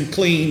has been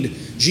cleaned,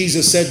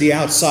 Jesus said the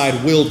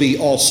outside will be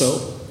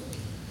also.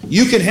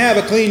 You can have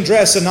a clean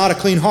dress and not a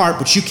clean heart,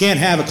 but you can't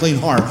have a clean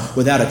heart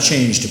without a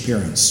changed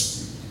appearance.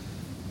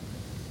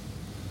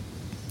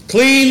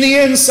 Clean the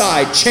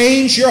inside.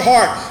 Change your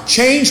heart.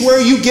 Change where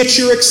you get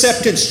your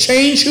acceptance.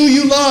 Change who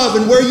you love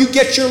and where you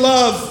get your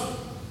love.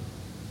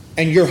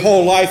 And your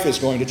whole life is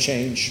going to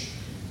change.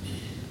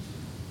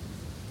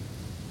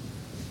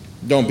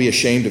 Don't be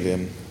ashamed of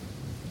him.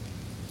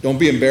 Don't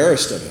be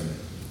embarrassed of him.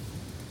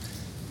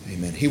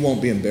 Amen. He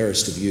won't be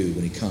embarrassed of you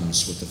when he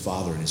comes with the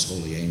Father and his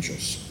holy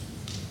angels.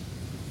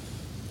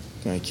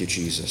 Thank you,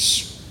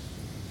 Jesus.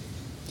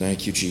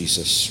 Thank you,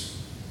 Jesus.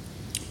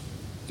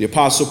 The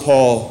Apostle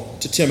Paul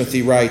to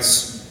Timothy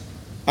writes,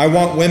 I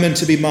want women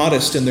to be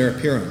modest in their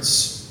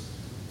appearance.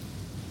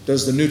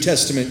 Does the New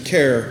Testament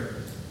care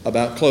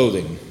about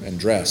clothing and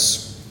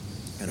dress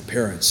and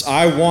appearance?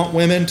 I want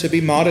women to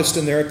be modest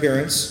in their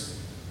appearance.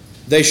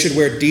 They should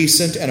wear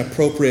decent and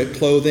appropriate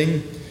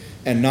clothing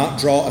and not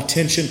draw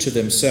attention to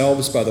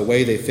themselves by the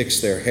way they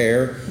fix their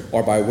hair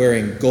or by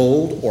wearing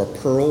gold or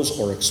pearls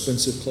or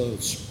expensive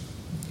clothes.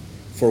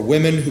 For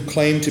women who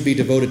claim to be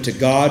devoted to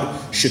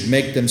God should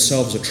make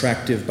themselves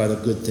attractive by the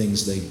good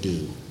things they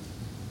do.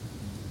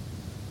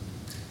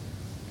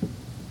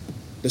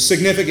 The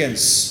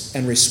significance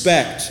and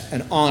respect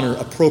and honor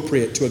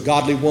appropriate to a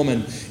godly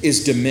woman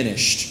is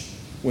diminished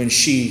when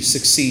she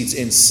succeeds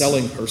in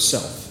selling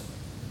herself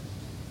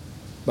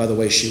by the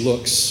way she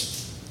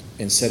looks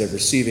instead of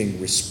receiving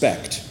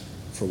respect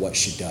for what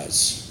she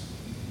does.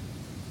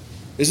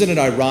 Isn't it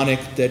ironic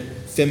that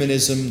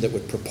feminism that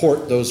would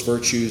purport those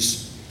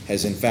virtues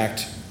has in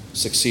fact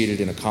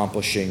succeeded in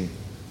accomplishing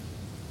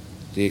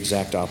the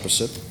exact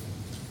opposite?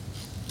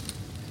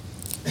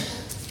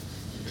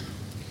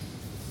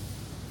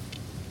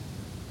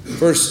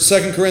 First,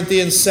 2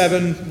 Corinthians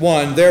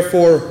 7:1,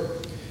 therefore,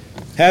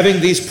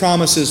 having these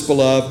promises,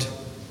 beloved,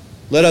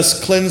 let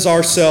us cleanse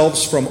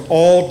ourselves from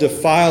all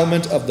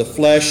defilement of the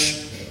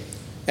flesh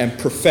and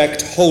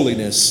perfect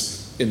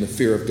holiness in the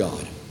fear of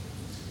God.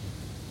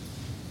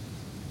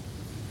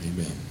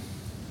 Amen.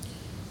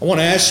 I want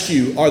to ask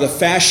you, are the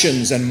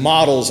fashions and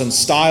models and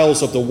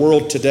styles of the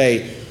world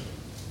today,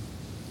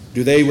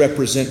 do they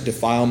represent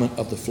defilement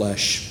of the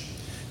flesh?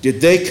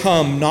 Did they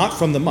come not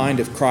from the mind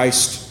of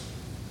Christ,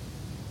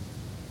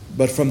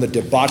 but from the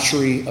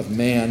debauchery of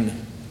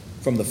man,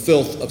 from the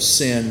filth of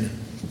sin,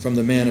 from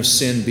the man of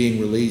sin being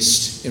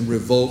released in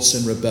revolts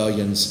and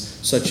rebellions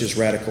such as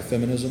radical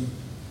feminism?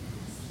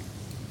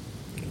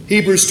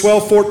 Hebrews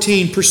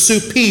 12:14, pursue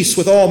peace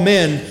with all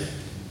men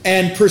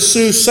and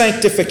pursue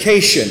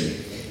sanctification,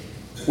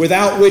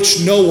 without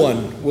which no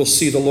one will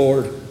see the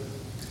Lord.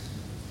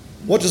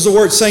 What does the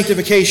word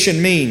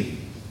sanctification mean?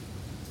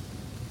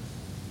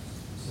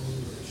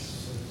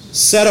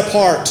 Set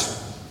apart.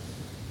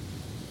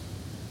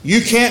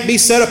 You can't be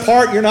set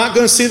apart, you're not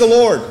going to see the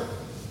Lord.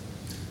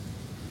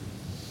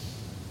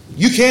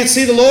 You can't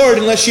see the Lord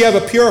unless you have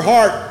a pure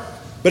heart.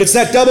 But it's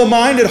that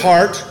double-minded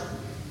heart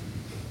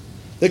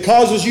that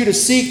causes you to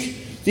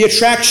seek the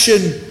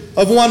attraction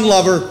of one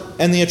lover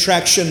and the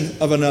attraction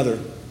of another.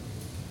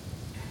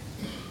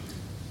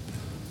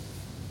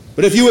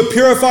 But if you would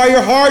purify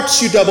your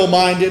hearts, you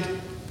double-minded,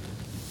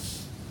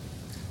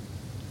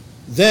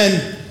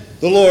 then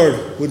the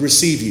Lord would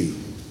receive you,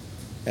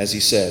 as he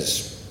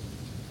says.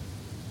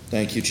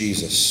 Thank you,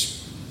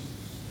 Jesus.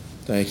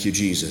 Thank you,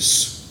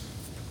 Jesus.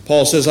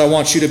 Paul says, I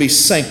want you to be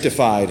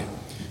sanctified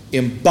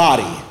in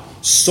body,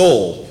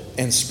 soul,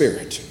 and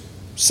spirit.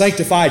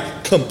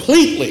 Sanctified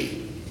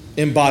completely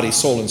in body,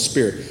 soul, and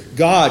spirit.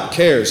 God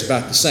cares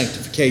about the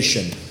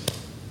sanctification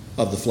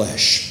of the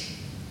flesh.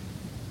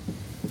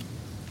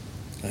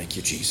 Thank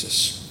you,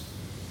 Jesus.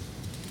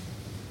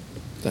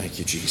 Thank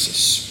you,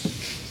 Jesus.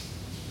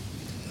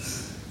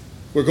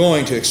 We're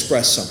going to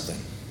express something,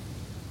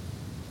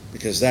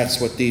 because that's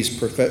what these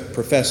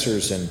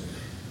professors and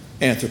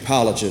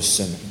anthropologists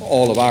and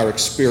all of our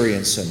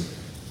experience and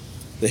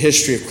the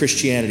history of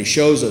Christianity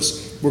shows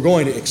us. We're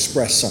going to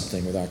express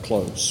something with our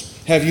clothes.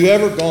 Have you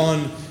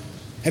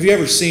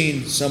ever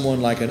seen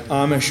someone like an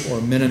Amish or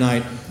a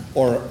Mennonite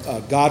or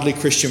a godly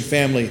Christian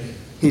family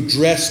who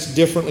dressed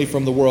differently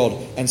from the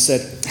world and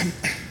said,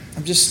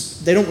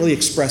 they don't really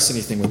express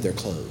anything with their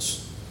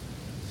clothes?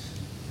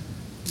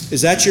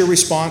 Is that your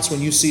response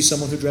when you see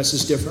someone who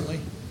dresses differently?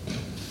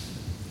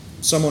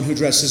 Someone who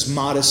dresses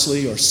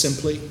modestly or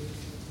simply?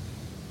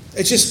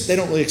 It's just, they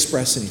don't really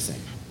express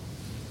anything.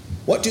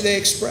 What do they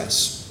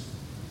express?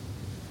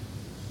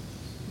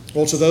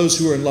 Well, to those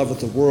who are in love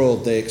with the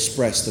world, they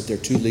express that they're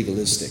too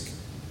legalistic.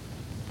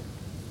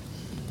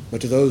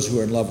 But to those who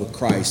are in love with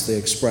Christ, they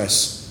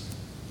express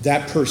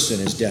that person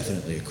is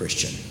definitely a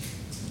Christian.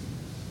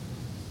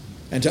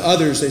 And to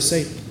others, they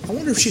say, I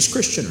wonder if she's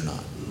Christian or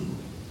not.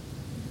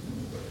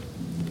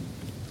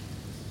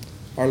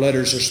 Our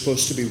letters are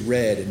supposed to be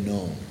read and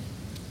known.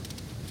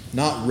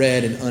 Not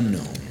read and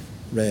unknown.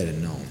 Read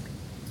and known.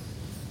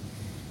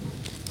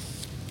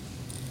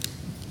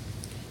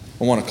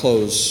 I want to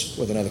close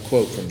with another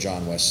quote from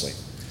John Wesley.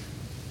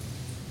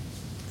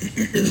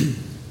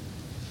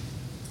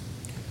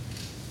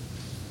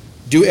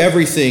 Do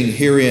everything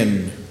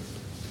herein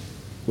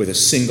with a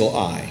single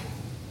eye,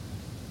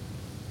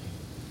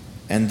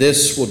 and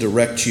this will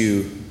direct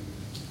you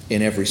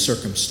in every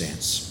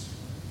circumstance.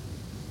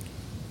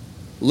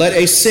 Let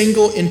a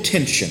single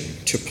intention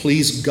to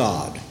please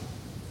God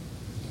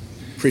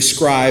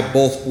prescribe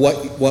both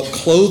what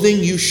clothing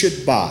you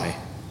should buy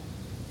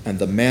and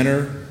the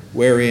manner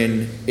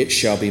wherein it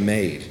shall be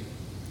made,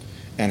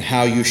 and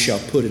how you shall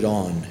put it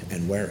on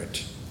and wear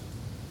it.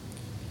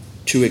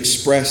 To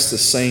express the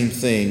same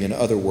thing, in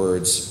other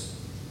words,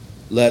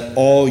 let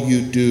all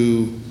you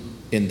do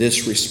in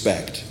this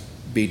respect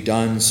be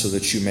done so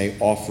that you may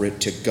offer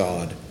it to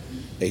God,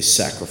 a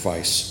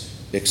sacrifice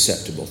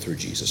acceptable through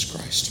Jesus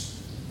Christ.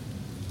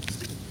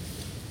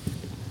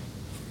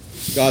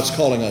 God's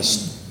calling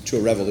us to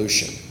a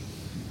revolution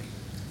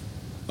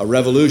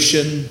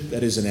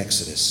that is an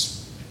exodus.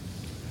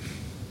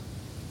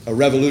 A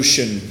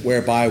revolution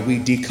whereby we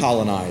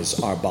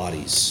decolonize our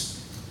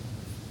bodies.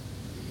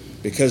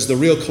 Because the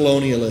real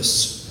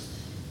colonialists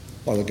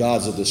are the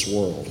gods of this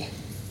world.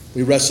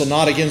 We wrestle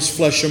not against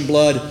flesh and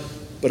blood,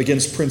 but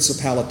against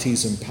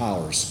principalities and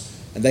powers.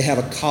 And they have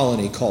a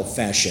colony called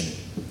fashion,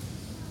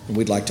 and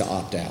we'd like to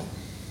opt out.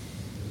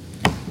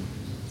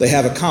 They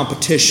have a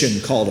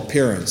competition called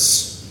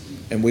appearance,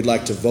 and we'd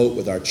like to vote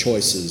with our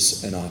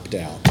choices and opt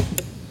out.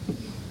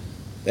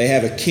 They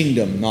have a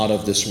kingdom not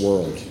of this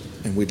world,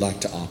 and we'd like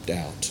to opt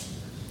out.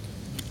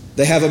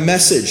 They have a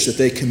message that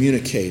they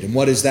communicate. And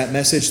what is that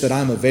message? That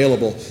I'm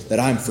available, that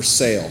I'm for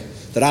sale,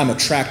 that I'm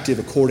attractive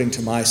according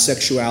to my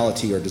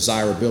sexuality or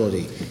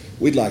desirability.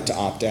 We'd like to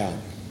opt out.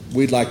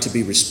 We'd like to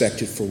be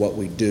respected for what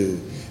we do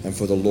and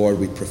for the Lord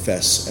we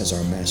profess as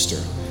our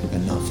master,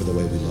 and not for the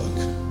way we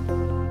look.